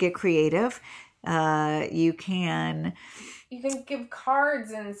for, get creative. You can give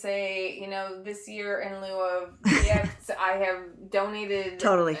cards and say, this year in lieu of gifts, I have donated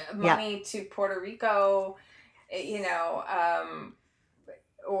money to Puerto Rico,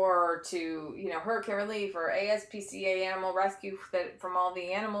 or to, hurricane relief, or ASPCA animal rescue from all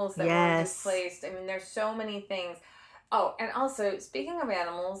the animals that were displaced. I mean, there's so many things. Oh, and also, speaking of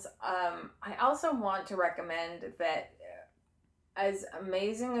animals, I also want to recommend that, as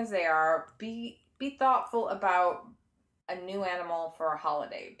amazing as they are, be thoughtful about a new animal for a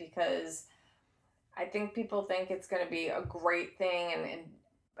holiday, because I think people think it's going to be a great thing and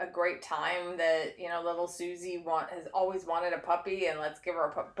a great time that, little Susie has always wanted a puppy, and let's give her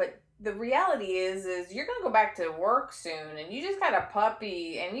a puppy. But the reality is you're going to go back to work soon, and you just got a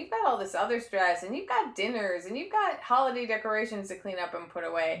puppy, and you've got all this other stress, and you've got dinners, and you've got holiday decorations to clean up and put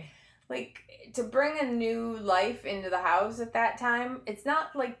away. To bring a new life into the house at that time, it's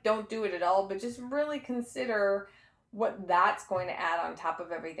not don't do it at all, but just really consider what that's going to add on top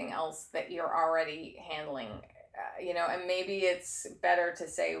of everything else that you're already handling. And maybe it's better to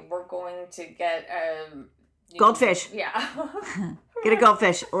say, we're going to get a goldfish. Yeah. Get a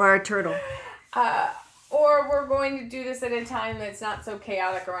goldfish or a turtle. Or we're going to do this at a time that's not so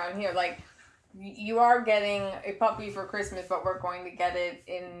chaotic around here. You are getting a puppy for Christmas, but we're going to get it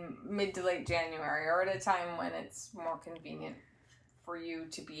in mid to late January, or at a time when it's more convenient for you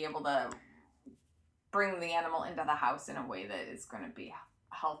to be able to bring the animal into the house in a way that is going to be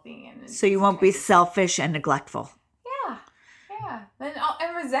healthy. And so you won't be selfish and neglectful. Yeah. Yeah,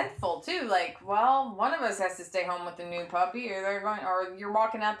 and resentful too. Like, well, one of us has to stay home with the new puppy, or you're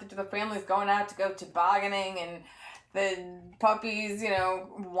walking out the family's going out to go tobogganing, and the puppy's,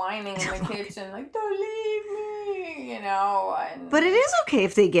 whining in the kitchen, like, don't leave me, And But it is okay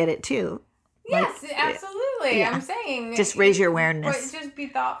if they get it too. yes, absolutely. yeah. I'm saying Just raise your awareness. but just be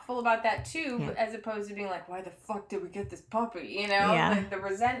thoughtful about that too, Yeah. as opposed to being like, why the fuck did we get this puppy? Yeah. Like the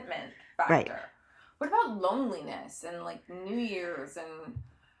resentment factor. Right. What about loneliness and like New Year's and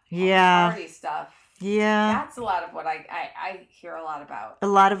party stuff? Yeah. That's a lot of what I hear a lot about. A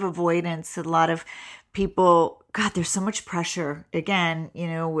lot of avoidance, a lot of people. God, there's so much pressure again,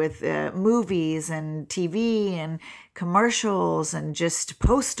 with movies and TV and commercials and just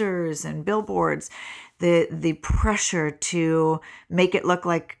posters and billboards. The pressure to make it look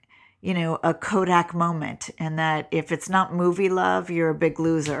like, a Kodak moment, and that if it's not movie love, you're a big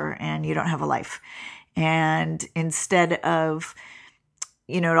loser and you don't have a life. And instead of,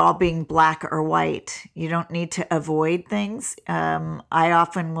 it all being black or white, you don't need to avoid things. I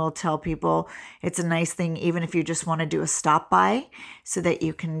often will tell people it's a nice thing, even if you just want to do a stop by so that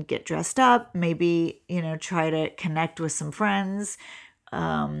you can get dressed up, maybe, try to connect with some friends,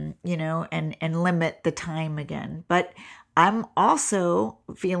 and limit the time again. But I'm also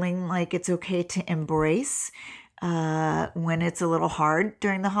feeling like it's okay to embrace when it's a little hard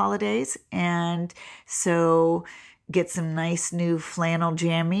during the holidays. And so get some nice new flannel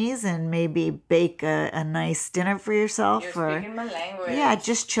jammies and maybe bake a nice dinner for yourself. You're speaking my language. Yeah,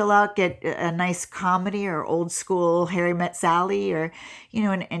 just chill out, get a nice comedy or old school Harry Met Sally, or,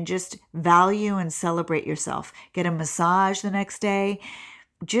 and just value and celebrate yourself. Get a massage the next day.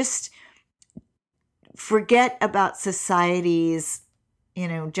 Just forget about society's,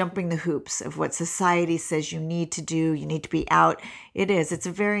 jumping the hoops of what society says you need to do. You need to be out. It's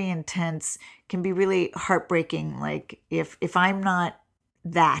a very intense, can be really heartbreaking. Like if I'm not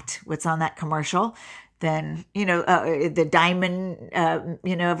what's on that commercial, then, the diamond,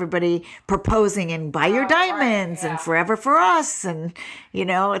 everybody proposing and buy your diamonds and forever for us. And,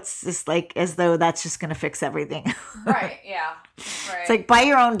 it's just like as though that's just going to fix everything. Right. Yeah. Right. It's like buy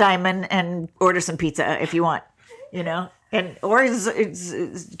your own diamond and order some pizza if you want, or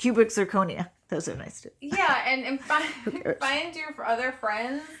it's cubic zirconia. Those are nice too. Yeah, and find your other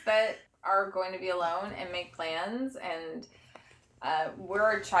friends that are going to be alone and make plans. And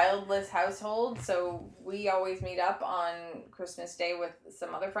we're a childless household, so we always meet up on Christmas Day with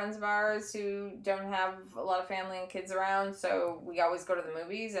some other friends of ours who don't have a lot of family and kids around. So we always go to the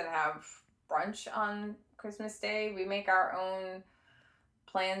movies and have brunch on Christmas Day. We make our own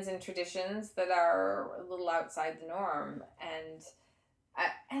plans and traditions that are a little outside the norm. And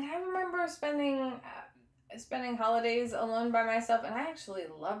I remember spending holidays alone by myself, and I actually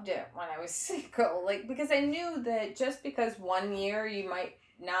loved it when I was single, because I knew that just because one year you might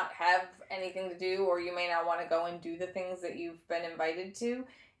not have anything to do, or you may not want to go and do the things that you've been invited to,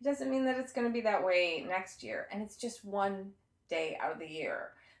 it doesn't mean that it's going to be that way next year. And it's just one day out of the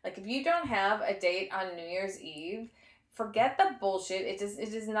year. Like, if you don't have a date on New Year's Eve, forget the bullshit. It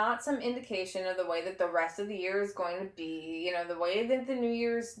is not some indication of the way that the rest of the year is going to be. The way that the New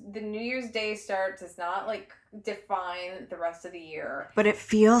Year's Day start does not define the rest of the year. But it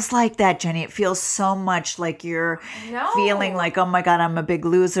feels like that, Jenny. It feels so much like you're feeling like, oh my God, I'm a big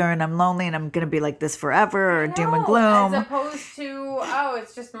loser and I'm lonely and I'm going to be like this forever, or doom and gloom. As opposed to,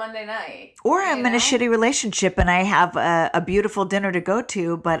 it's just Monday night. Or I'm in a shitty relationship and I have a beautiful dinner to go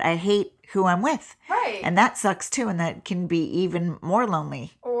to, but I hate who I'm with. Right. And that sucks too, and that can be even more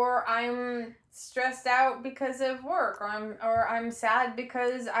lonely. Or I'm stressed out because of work, or I'm sad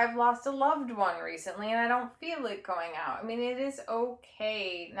because I've lost a loved one recently and I don't feel it going out. I mean, it is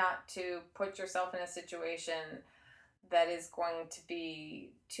okay not to put yourself in a situation that is going to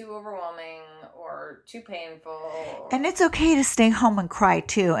be too overwhelming or too painful. And it's okay to stay home and cry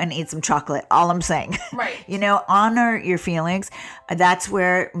too and eat some chocolate. All I'm saying. Right. Honor your feelings. That's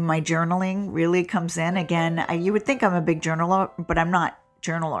where my journaling really comes in. Again, you would think I'm a big journaler, but I'm not.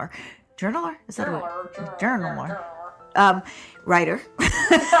 Journaler? Is that a word? Journaler. Writer.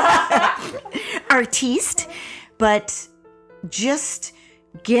 Artiste. But just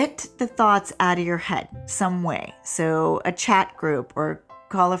get the thoughts out of your head some way. So a chat group, or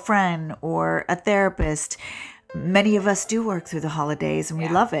call a friend, or a therapist. Many of us do work through the holidays, and we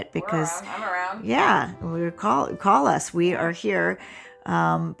love it because I'm around. Yeah, call us. We are here.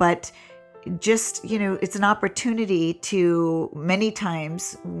 But just, it's an opportunity to, many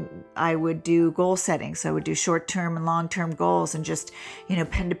times I would do goal setting. So I would do short-term and long-term goals, and just,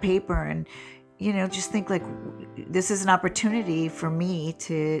 pen to paper, and just think like this is an opportunity for me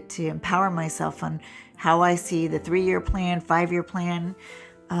to empower myself on how I see the 3-year plan, 5-year plan,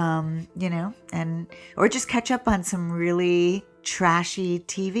 and or just catch up on some really trashy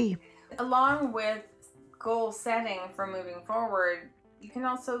TV. Along with goal setting for moving forward, you can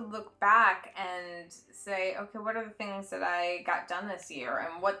also look back and say, okay, what are the things that I got done this year?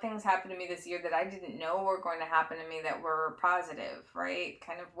 And what things happened to me this year that I didn't know were going to happen to me that were positive, right?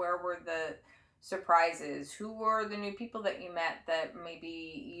 Kind of where were the surprises? Who were the new people that you met that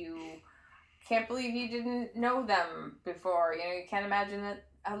maybe you can't believe you didn't know them before? You can't imagine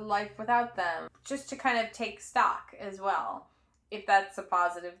a life without them. Just to kind of take stock as well. If that's a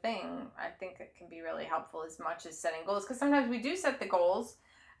positive thing, I think it can be really helpful as much as setting goals. Because sometimes we do set the goals,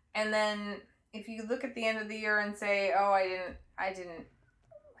 and then if you look at the end of the year and say, "Oh, I didn't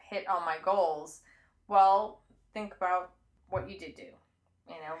hit all my goals," well, think about what you did do.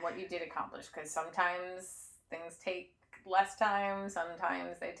 What you did accomplish. Because sometimes things take less time,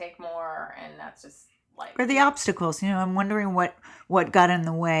 sometimes they take more, and that's just life. Or the obstacles. I'm wondering what got in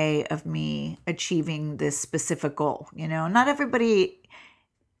the way of me achieving this specific goal. Not everybody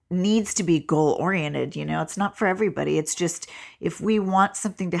needs to be goal oriented. It's not for everybody. It's just if we want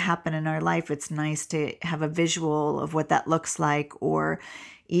something to happen in our life, it's nice to have a visual of what that looks like, or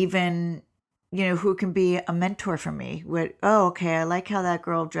even who can be a mentor for me. Okay, I like how that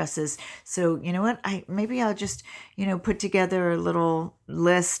girl dresses. So you know what? Maybe I'll just, put together a little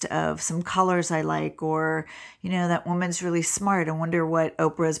list of some colors I like, or, that woman's really smart. I wonder what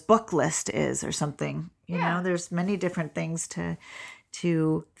Oprah's book list is or something. There's many different things to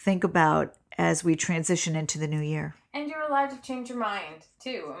think about as we transition into the new year. And you're allowed to change your mind,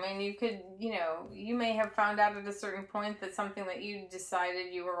 too. I mean, you could, you may have found out at a certain point that something that you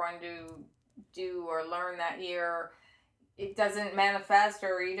decided you were going to do or learn that year, it doesn't manifest,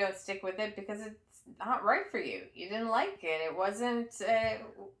 or you don't stick with it because it's not right for you. You didn't like it. It wasn't,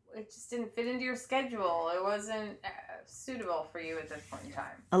 it just didn't fit into your schedule. It wasn't suitable for you at this point in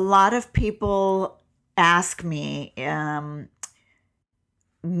time. A lot of people ask me,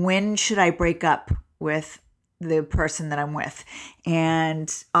 when should I break up with the person that I'm with?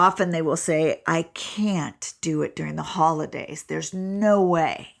 And often they will say, I can't do it during the holidays. There's no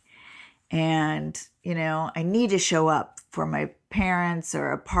way. And, I need to show up for my parents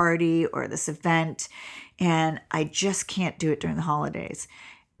or a party or this event, and I just can't do it during the holidays.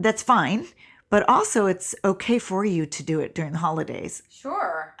 That's fine, but also it's okay for you to do it during the holidays.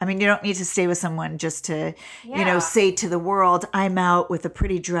 Sure. I mean, you don't need to stay with someone just to, say to the world, I'm out with a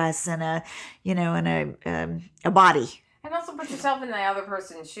pretty dress and a body. And also put yourself in the other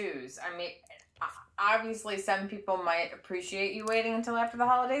person's shoes. I mean, obviously, some people might appreciate you waiting until after the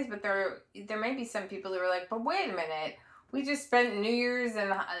holidays, but there may be some people who are like, but wait a minute. We just spent New Year's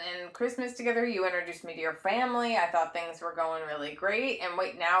and Christmas together. You introduced me to your family. I thought things were going really great. And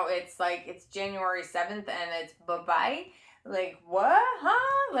wait, now it's like, it's January 7th and it's bye-bye. Like, what?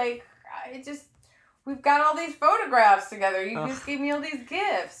 Huh? Like, we've got all these photographs together. You just gave me all these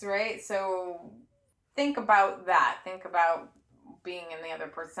gifts, right? So think about that. Think about being in the other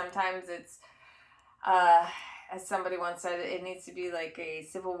person. Sometimes it's, as somebody once said, it needs to be like a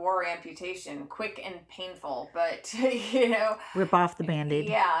Civil War amputation, quick and painful, but, Rip off the Band-Aid.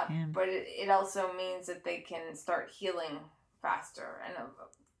 Yeah. But it also means that they can start healing faster. And of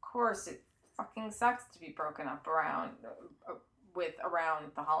course, it fucking sucks to be broken up around the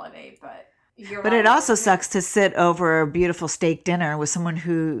holiday, but... But it also sucks to sit over a beautiful steak dinner with someone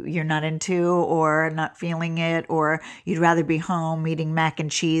who you're not into or not feeling it, or you'd rather be home eating mac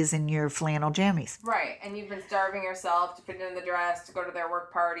and cheese in your flannel jammies. Right, and you've been starving yourself to fit in the dress, to go to their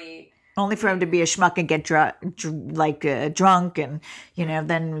work party. Only for him to be a schmuck and get drunk and,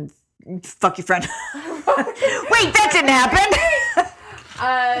 then fuck your friend. Wait, that didn't happen!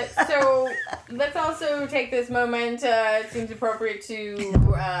 So let's also take this moment. It seems appropriate to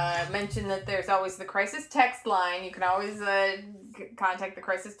mention that there's always the crisis text line. You can always contact the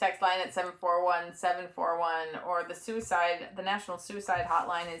crisis text line at 741-741, or the National Suicide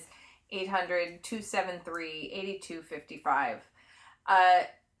Hotline is 800-273-8255.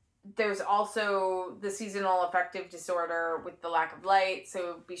 There's also the seasonal affective disorder with the lack of light,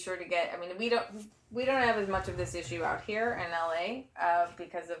 so be sure to get, we don't have as much of this issue out here in LA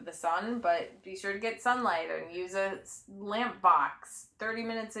because of the sun, but be sure to get sunlight and use a lamp box 30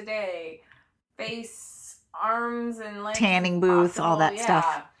 minutes a day, face, arms, and legs. Tanning booth, all that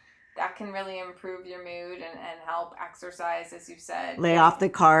stuff. That can really improve your mood and help. Exercise, as you said. Lay off the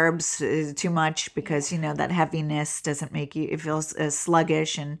carbs too much because, that heaviness doesn't make you, it feels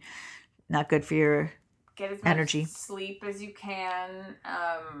sluggish and not good for your Get as energy. Much sleep as you can.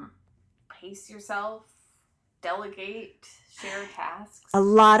 pace yourself, delegate, share tasks? A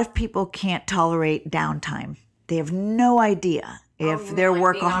lot of people can't tolerate downtime. They have no idea if You their mean,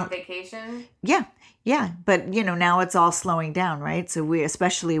 like, being on workaholic. vacation? Yeah. But, now it's all slowing down, right? So we're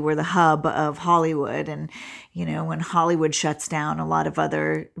the hub of Hollywood. And, when Hollywood shuts down, a lot of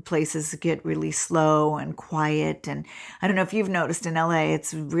other places get really slow and quiet. And I don't know if you've noticed in LA,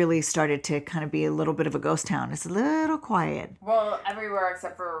 it's really started to kind of be a little bit of a ghost town. It's a little quiet. Well, everywhere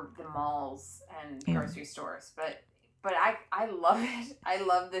except for the malls and grocery stores. But I love it. I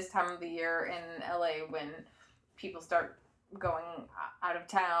love this time of the year in LA when people start going out of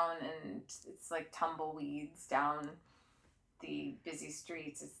town and it's like tumbleweeds down the busy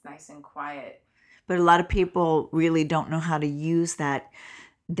streets. It's nice and quiet. But a lot of people really don't know how to use that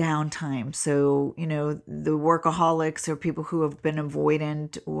downtime. So, the workaholics or people who have been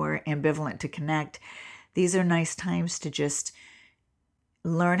avoidant or ambivalent to connect, these are nice times to just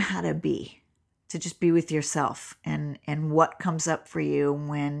learn how to just be with yourself and what comes up for you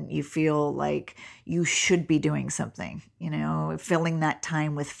when you feel like you should be doing something, filling that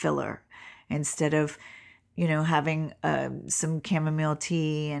time with filler instead of, having some chamomile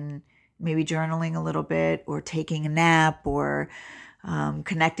tea and maybe journaling a little bit or taking a nap or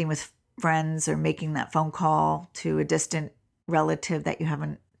connecting with friends or making that phone call to a distant relative that you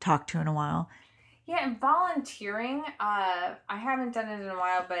haven't talked to in a while. Yeah, and volunteering, I haven't done it in a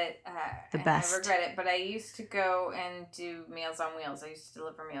while, but The best. I regret it. But I used to go and do Meals on Wheels. I used to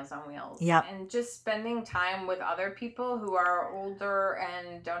deliver Meals on Wheels. Yep. And just spending time with other people who are older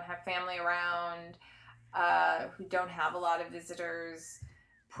and don't have family around, who don't have a lot of visitors,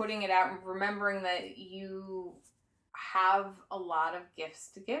 putting it out and remembering that you have a lot of gifts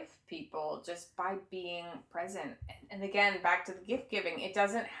to give people just by being present. And again, back to the gift giving, it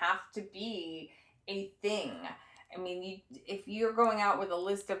doesn't have to be a thing. I mean, if you're going out with a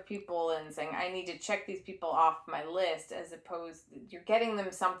list of people and saying, I need to check these people off my list, as opposed, you're getting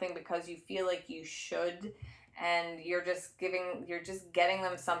them something because you feel like you should, and you're just getting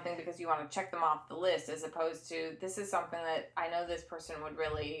them something because you want to check them off the list, as opposed to, this is something that I know this person would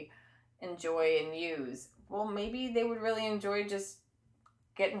really enjoy and use. Well, maybe they would really enjoy just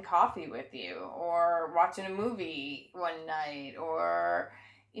getting coffee with you or watching a movie one night, or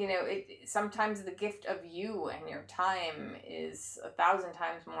sometimes the gift of you and your time is 1,000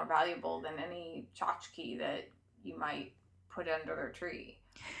 times more valuable than any tchotchke that you might put under their tree.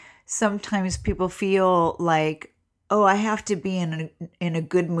 Sometimes people feel like, oh, I have to be in a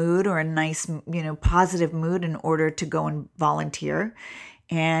good mood or a nice, positive mood in order to go and volunteer.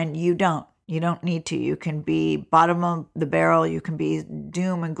 And you don't. You don't need to. You can be bottom of the barrel. You can be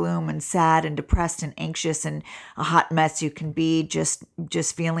doom and gloom and sad and depressed and anxious and a hot mess. You can be just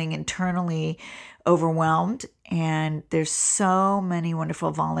feeling internally overwhelmed. And there's so many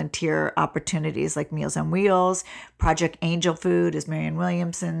wonderful volunteer opportunities like Meals on Wheels, Project Angel Food is Marianne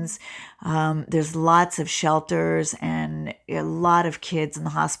Williamson's. There's lots of shelters and a lot of kids in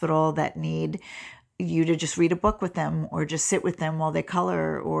the hospital that need you to just read a book with them or just sit with them while they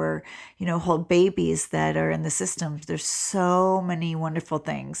color or, hold babies that are in the system. There's so many wonderful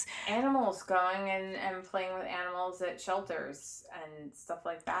things. Animals, going and playing with animals at shelters and stuff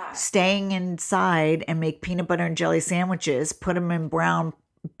like that. Staying inside and make peanut butter and jelly sandwiches, put them in brown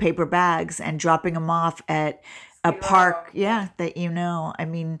paper bags and dropping them off at a park. Yeah, that I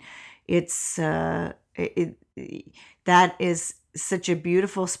mean, it's that is such a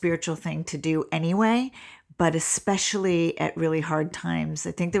beautiful spiritual thing to do anyway, but especially at really hard times.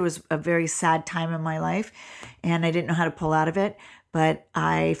 I think there was a very sad time in my life and I didn't know how to pull out of it, but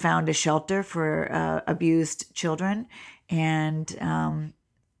I found a shelter for abused children. And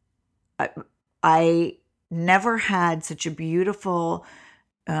I never had such a beautiful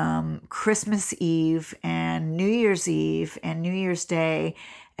Christmas Eve and New Year's Eve and New Year's Day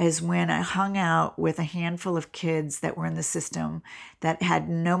as when I hung out with a handful of kids that were in the system that had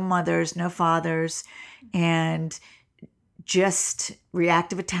no mothers, no fathers, and just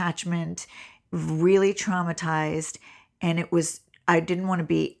reactive attachment, really traumatized. And I didn't want to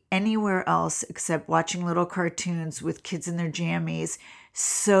be anywhere else except watching little cartoons with kids in their jammies.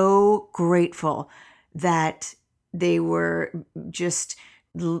 So grateful that they were just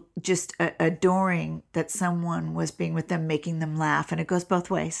adoring that someone was being with them, making them laugh. And it goes both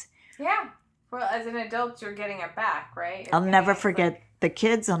ways. Yeah. Well, as an adult, you're getting it back, right? I'll never forget the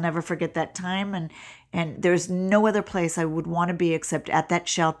kids. I'll never forget that time. And there's no other place I would want to be except at that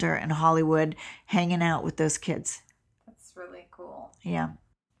shelter in Hollywood, hanging out with those kids. That's really cool. Yeah.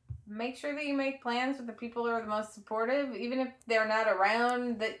 Make sure that you make plans with the people who are the most supportive, even if they're not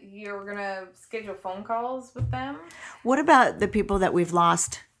around, that you're going to schedule phone calls with them. What about the people that we've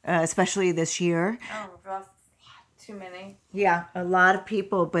lost especially this year. Oh, we've lost too many. Yeah, a lot of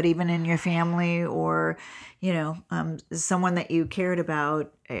people, but even in your family or, someone that you cared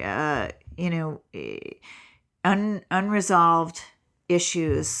about, unresolved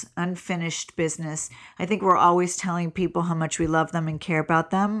issues, unfinished business. I think we're always telling people how much we love them and care about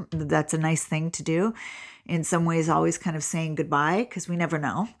them. That's a nice thing to do. In some ways, always kind of saying goodbye because we never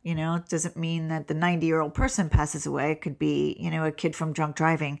know. It doesn't mean that the 90-year-old person passes away. It could be, a kid from drunk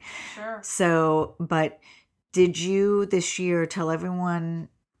driving. Sure. So, but did you this year tell everyone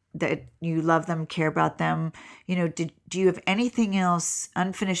that you love them, care about them? Do you have anything else,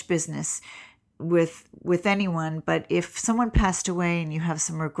 unfinished business with anyone? But if someone passed away and you have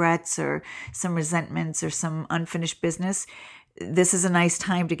some regrets or some resentments or some unfinished business, this is a nice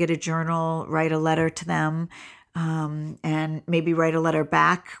time to get a journal, write a letter to them, and maybe write a letter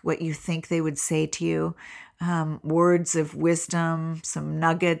back, what you think they would say to you, words of wisdom, some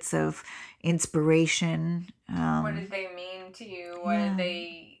nuggets of inspiration. What did they mean to you? What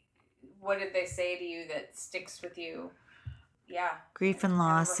did they say to you that sticks with you? Yeah. Grief and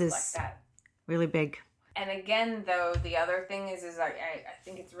loss reflect is that. really big. And again, though, the other thing is I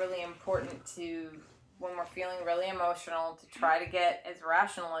think it's really important to, when we're feeling really emotional, to try to get as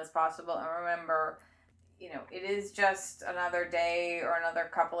rational as possible and remember, it is just another day or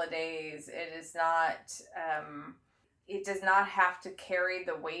another couple of days. It is not, it does not have to carry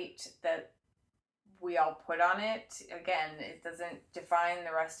the weight that we all put on it. Again, it doesn't define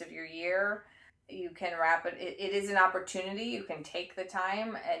the rest of your year. You can wrap it. It is an opportunity. You can take the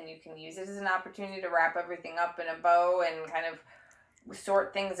time and you can use it as an opportunity to wrap everything up in a bow and kind of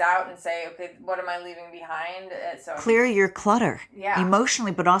sort things out and say, okay, what am I leaving behind? So Clear your clutter, Yeah.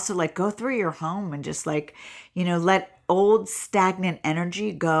 emotionally, but also go through your home and just let old stagnant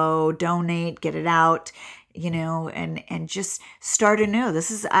energy go, donate, get it out, and just start anew.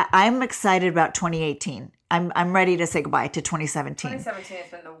 I'm excited about 2018. I'm ready to say goodbye to 2017. 2017 has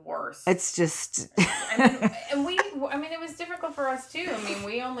been the worst. It's just It was difficult for us too.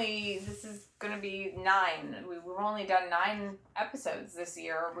 This is going to be 9. We've only done 9 episodes this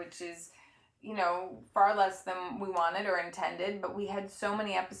year, which is, far less than we wanted or intended, but we had so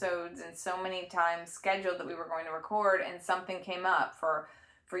many episodes and so many times scheduled that we were going to record, and something came up for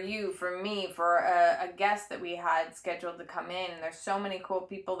you, for me, for a guest that we had scheduled to come in. And there's so many cool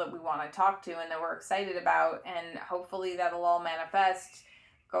people that we want to talk to and that we're excited about, and hopefully that'll all manifest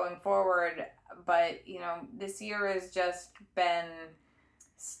going forward. But, this year has just been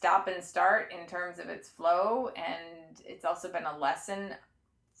stop and start in terms of its flow, and it's also been a lesson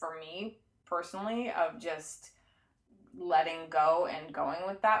for me personally of just letting go and going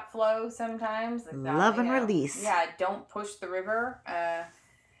with that flow sometimes. Love and release. Yeah, don't push the river.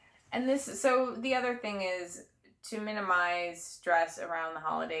 So the other thing is to minimize stress around the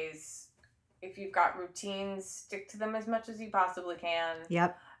holidays. If you've got routines, stick to them as much as you possibly can.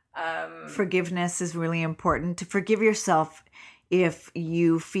 Yep. Forgiveness is really important. To forgive yourself if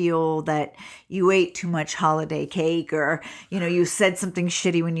you feel that you ate too much holiday cake, or you said something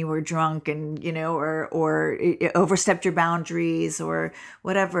shitty when you were drunk, and or overstepped your boundaries or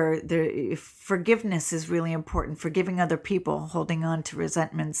whatever. Forgiveness is really important. Forgiving other people, holding on to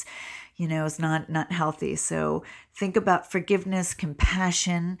resentments, is not healthy. So think about forgiveness,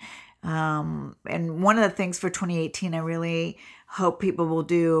 compassion. And one of the things for 2018 I really hope people will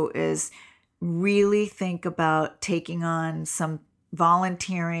do is really think about taking on some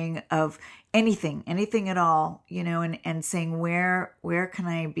volunteering of anything at all, and saying, where can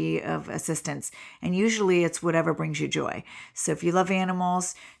I be of assistance? And usually it's whatever brings you joy. So if you love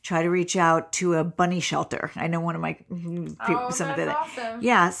animals, try to reach out to a bunny shelter. I know one of my people, that's did it. awesome.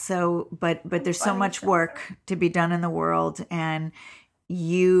 Yeah. So, but there's so Bunny much shelter. work to be done in the world, and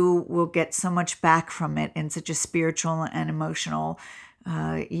you will get so much back from it in such a spiritual and emotional.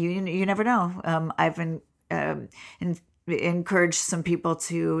 You never know. I've encouraged some people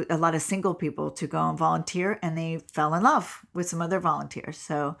a lot of single people to go and volunteer, and they fell in love with some other volunteers.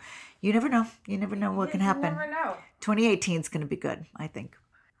 So you never know. You never know what can happen. You never know. 2018 is going to be good, I think.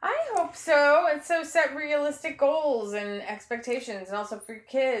 I hope so. And so set realistic goals and expectations, and also for your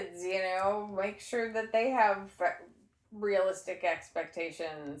kids, make sure that they have realistic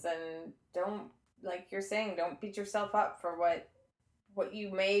expectations, and don't, like you're saying, don't beat yourself up for what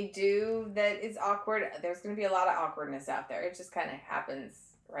you may do that is awkward. There's going to be a lot of awkwardness out there. It just kind of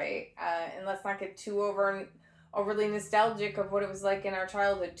happens, right? And let's not get too overly nostalgic of what it was like in our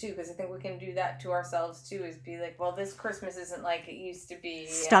childhood too, because I think we can do that to ourselves too, is be like, well, this Christmas isn't like it used to be.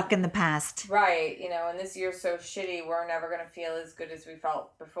 Stuck in the past. Right. And this year's so shitty, we're never going to feel as good as we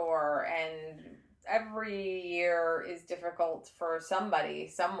felt before. And every year is difficult for somebody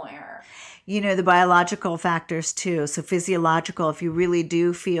somewhere. The biological factors too. So physiological, if you really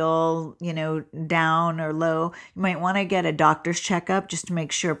do feel, down or low, you might want to get a doctor's checkup just to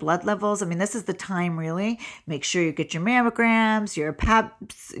make sure blood levels. I mean, this is the time really. Make sure you get your mammograms, your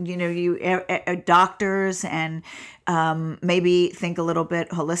PAPs, doctors, and maybe think a little bit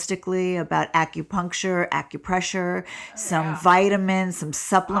holistically about acupuncture, acupressure, some vitamins, some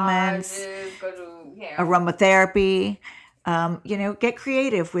supplements, Massages, go to, aromatherapy. Get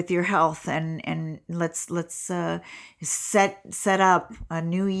creative with your health, and let's set up a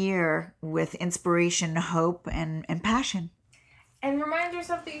new year with inspiration, hope, and passion. and remind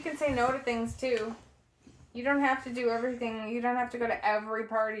yourself that you can say no to things too. You don't have to do everything. You don't have to go to every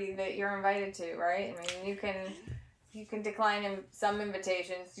party that you're invited to, right? I mean, you can decline some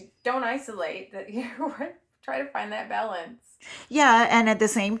invitations. Don't isolate. That you try to find that balance. Yeah, and at the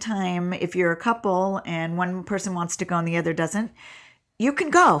same time, if you're a couple and one person wants to go and the other doesn't, you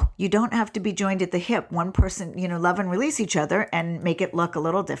can go. You don't have to be joined at the hip. One person, love and release each other and make it look a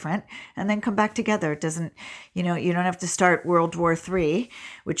little different and then come back together. It doesn't, you don't have to start World War III,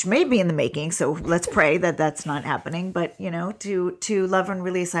 which may be in the making. So let's pray that that's not happening. But, to love and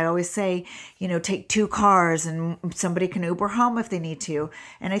release, I always say, take 2 cars and somebody can Uber home if they need to.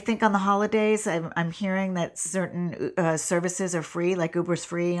 And I think on the holidays, I'm hearing that certain services are free, like Uber's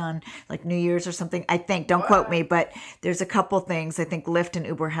free on like New Year's or something. I think, don't quote me, but there's a couple things. I think Lyft and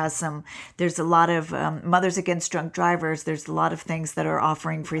Uber has some. There's a lot of Mothers Against Drunk Drivers. There's a lot of things that are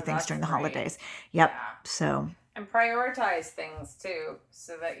offering free things that's during the great. holidays. Yep. Yeah. So. And prioritize things too,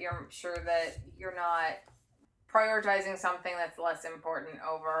 so that you're sure that you're not prioritizing something that's less important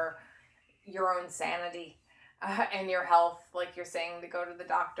over your own sanity and your health. Like you're saying, to go to the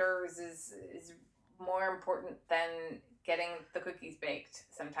doctors is more important than getting the cookies baked.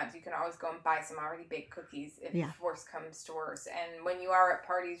 Sometimes you can always go and buy some already baked cookies if worse comes to worse. And when you are at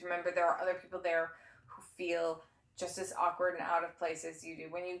parties, remember there are other people there who feel just as awkward and out of place as you do.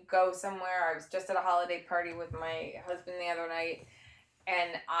 When you go somewhere, I was just at a holiday party with my husband the other night,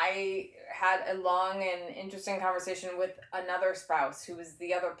 and I had a long and interesting conversation with another spouse who was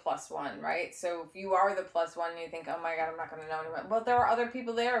the other plus one, right? So if you are the plus one, you think, oh my God, I'm not going to know anyone. Well, there are other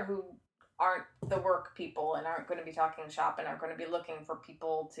people there who aren't the work people and aren't going to be talking shop and aren't going to be looking for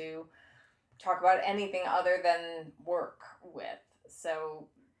people to talk about anything other than work with. So,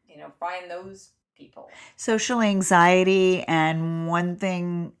 find those people. Social anxiety, and one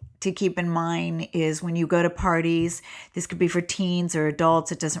thing to keep in mind is when you go to parties, this could be for teens or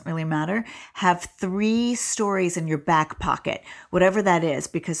adults, it doesn't really matter, have 3 stories in your back pocket, whatever that is,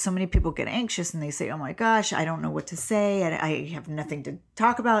 because so many people get anxious and they say, oh my gosh, I don't know what to say, I have nothing to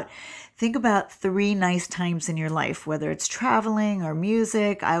talk about. Think about 3 nice times in your life, whether it's traveling or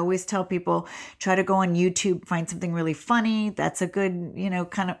music. I always tell people, try to go on YouTube, find something really funny. That's a good,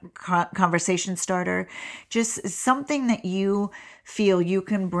 kind of conversation starter. Just something that you feel you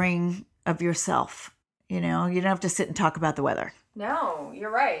can bring of yourself. You don't have to sit and talk about the weather. No,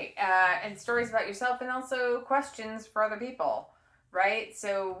 you're right. And stories about yourself, and also questions for other people, right?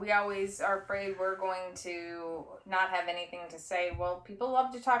 So we always are afraid we're going to not have anything to say. Well, people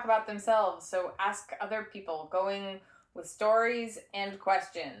love to talk about themselves, so ask other people, going with stories and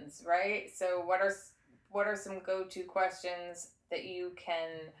questions, right? So what are some go-to questions that you can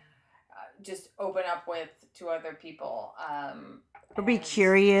just open up with to other people? Or be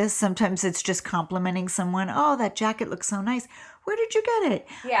curious. Sometimes it's just complimenting someone. Oh, that jacket looks so nice. Where did you get it?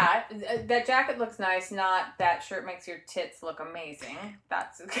 Yeah, that jacket looks nice, not that shirt makes your tits look amazing.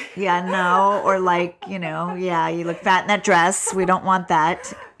 That's Yeah, no. Or like, you look fat in that dress. We don't want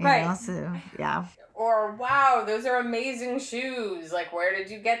that. Right. So, yeah. Or, wow, those are amazing shoes. Like, where did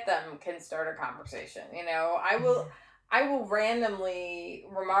you get them? Can start a conversation. I will randomly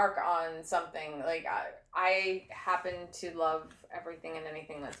remark on something. Like, I happen to love everything and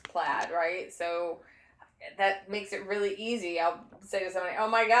anything that's plaid, right? So that makes it really easy. I'll say to somebody, oh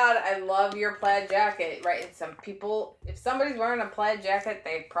my God, I love your plaid jacket, right? And some people, if somebody's wearing a plaid jacket,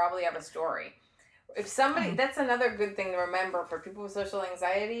 they probably have a story. If somebody, that's another good thing to remember for people with social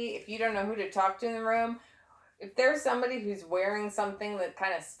anxiety. If you don't know who to talk to in the room, if there's somebody who's wearing something that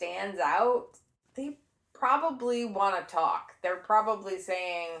kind of stands out, they probably want to talk. They're probably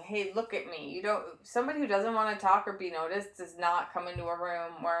saying, hey, look at me. Somebody who doesn't want to talk or be noticed does not come into a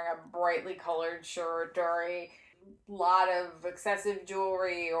room wearing a brightly colored shirt or a lot of excessive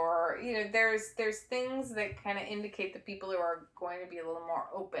jewelry, or there's things that kind of indicate that people who are going to be a little more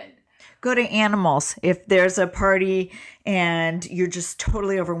open. Go to animals. If there's a party and you're just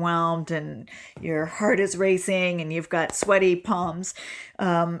totally overwhelmed and your heart is racing and you've got sweaty palms,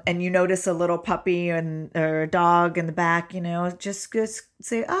 and you notice a little puppy or a dog in the back, just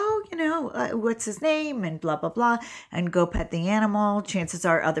say, oh, what's his name and blah, blah, blah, and go pet the animal. Chances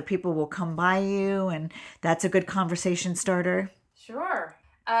are other people will come by you, and that's a good conversation starter. Sure.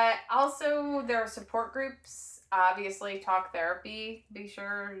 Also, there are support groups. Obviously, talk therapy. Be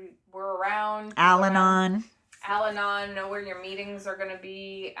sure we're around. Al-Anon. Al-Anon. Know where your meetings are going to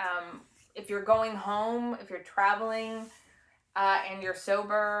be. If you're going home, if you're traveling, and you're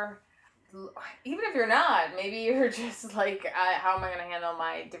sober, even if you're not, maybe you're just like, how am I going to handle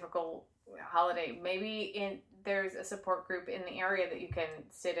my difficult holiday? Maybe there's a support group in the area that you can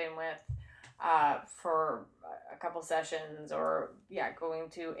sit in with for a couple sessions, or going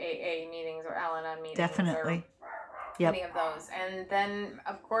to AA meetings or Al-Anon meetings. Definitely. Yep. Any of those. And then,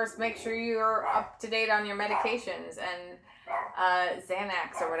 of course, make sure you're up to date on your medications and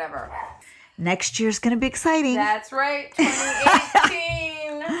Xanax or whatever. Next year's going to be exciting. That's right.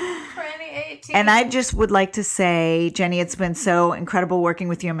 2018. 2018. And I just would like to say, Jenni, it's been so incredible working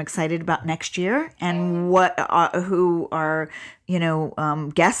with you. I'm excited about next year and who our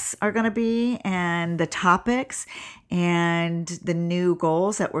guests are going to be, and the topics and the new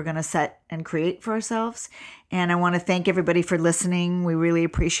goals that we're going to set and create for ourselves. And I want to thank everybody for listening. We really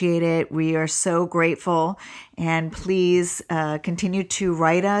appreciate it. We are so grateful. And please continue to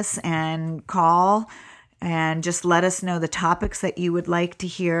write us and call and just let us know the topics that you would like to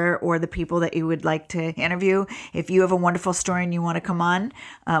hear or the people that you would like to interview. If you have a wonderful story and you want to come on,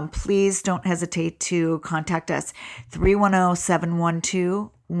 please don't hesitate to contact us.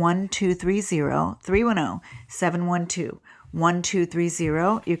 310-712-1230.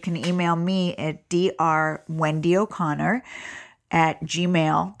 310-712-1230. You can email me at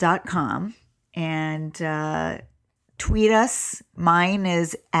drwendyo'connor@gmail.com and tweet us. Mine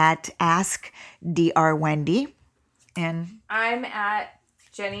is at AskDrWendy. And I'm at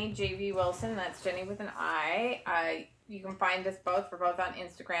Jenni JV Wilson. That's Jenni with an I. You can find us both. We're both on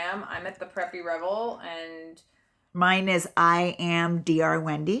Instagram. I'm at the Preppy Rebel, and mine is I am Dr.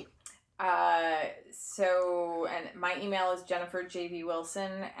 Wendy. And my email is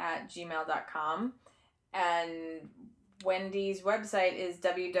jenniferjvwilson@gmail.com. And Wendy's website is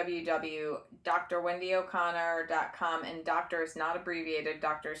www.drwendyo'connor.com, and doctor is not abbreviated,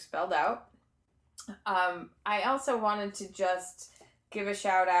 doctor is spelled out. I also wanted to just give a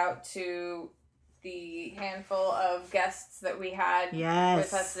shout out to the handful of guests that we had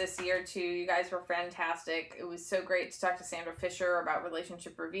with us this year too. You guys were fantastic. It was so great to talk to Sandra Fisher about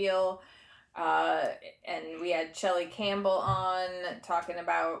Relationship Reveal. And we had Shelley Campbell on talking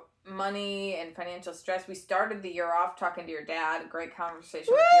about money and financial stress. We started the year off talking to your dad. A great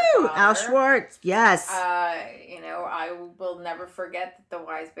conversation with your father. Al Schwartz. Yes. I will never forget that the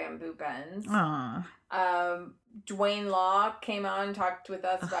wise bamboo bends. Dwayne Law came on and talked with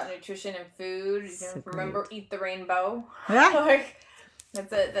us about nutrition and food. Remember Eat the Rainbow? Yeah.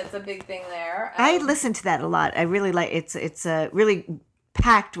 That's a big thing there. I listen to that a lot. I really like it's really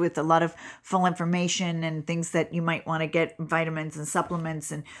packed with a lot of full information and things that you might want to get, vitamins and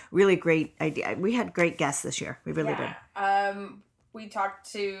supplements, and really great idea. We had great guests this year. We really did. We talked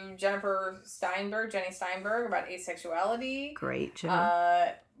to Jenni Steinberg about asexuality. Great, Jill.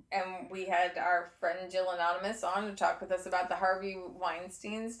 And we had our friend Jill Anonymous on to talk with us about the Harvey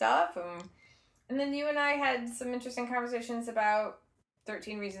Weinstein stuff. And then you and I had some interesting conversations about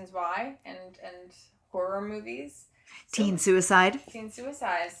 13 Reasons Why and horror movies. Teen suicide. So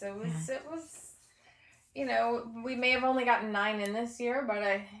it was, we may have only gotten 9 in this year, but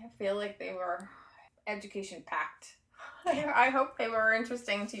I feel like they were education packed. I hope they were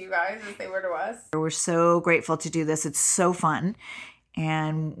interesting to you guys as they were to us. We're so grateful to do this. It's so fun.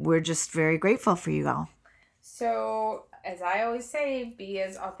 And we're just very grateful for you all. So, as I always say, be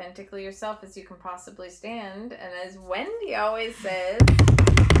as authentically yourself as you can possibly stand. And as Wendy always says,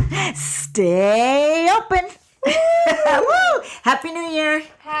 stay open. Woo! Happy New Year.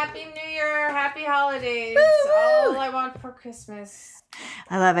 Happy New Year. Happy holidays. Woo! All I want for Christmas.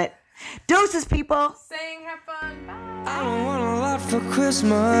 I love it. Doses, people. Sing, have fun. Bye. I don't want a lot for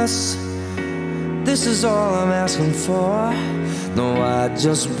Christmas. This is all I'm asking for. No, I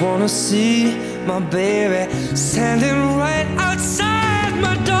just wanna see my baby standing right outside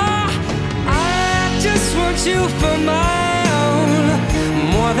my door. I just want you for my own,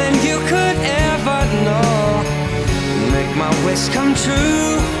 more than you could ever know. Make my wish come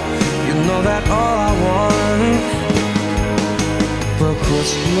true. You know that all I want for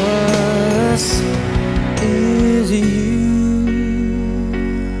Christmas is you.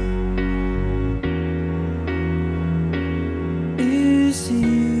 Is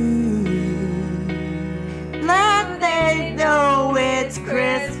you. Let they know it's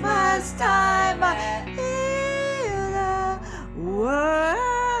Christmas time in the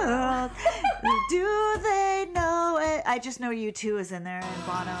world. Do they know it? I just know U2 is in there and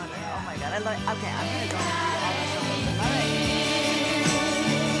Bono. And, oh my God. Okay, I'm going to go and do all this over. All right.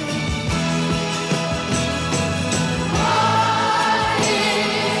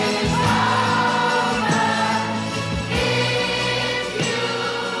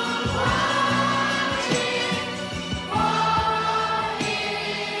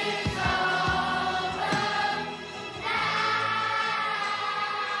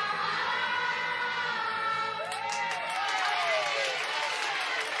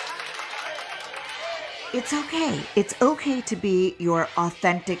 It's okay. It's okay to be your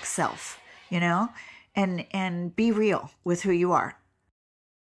authentic self, you know, and be real with who you are.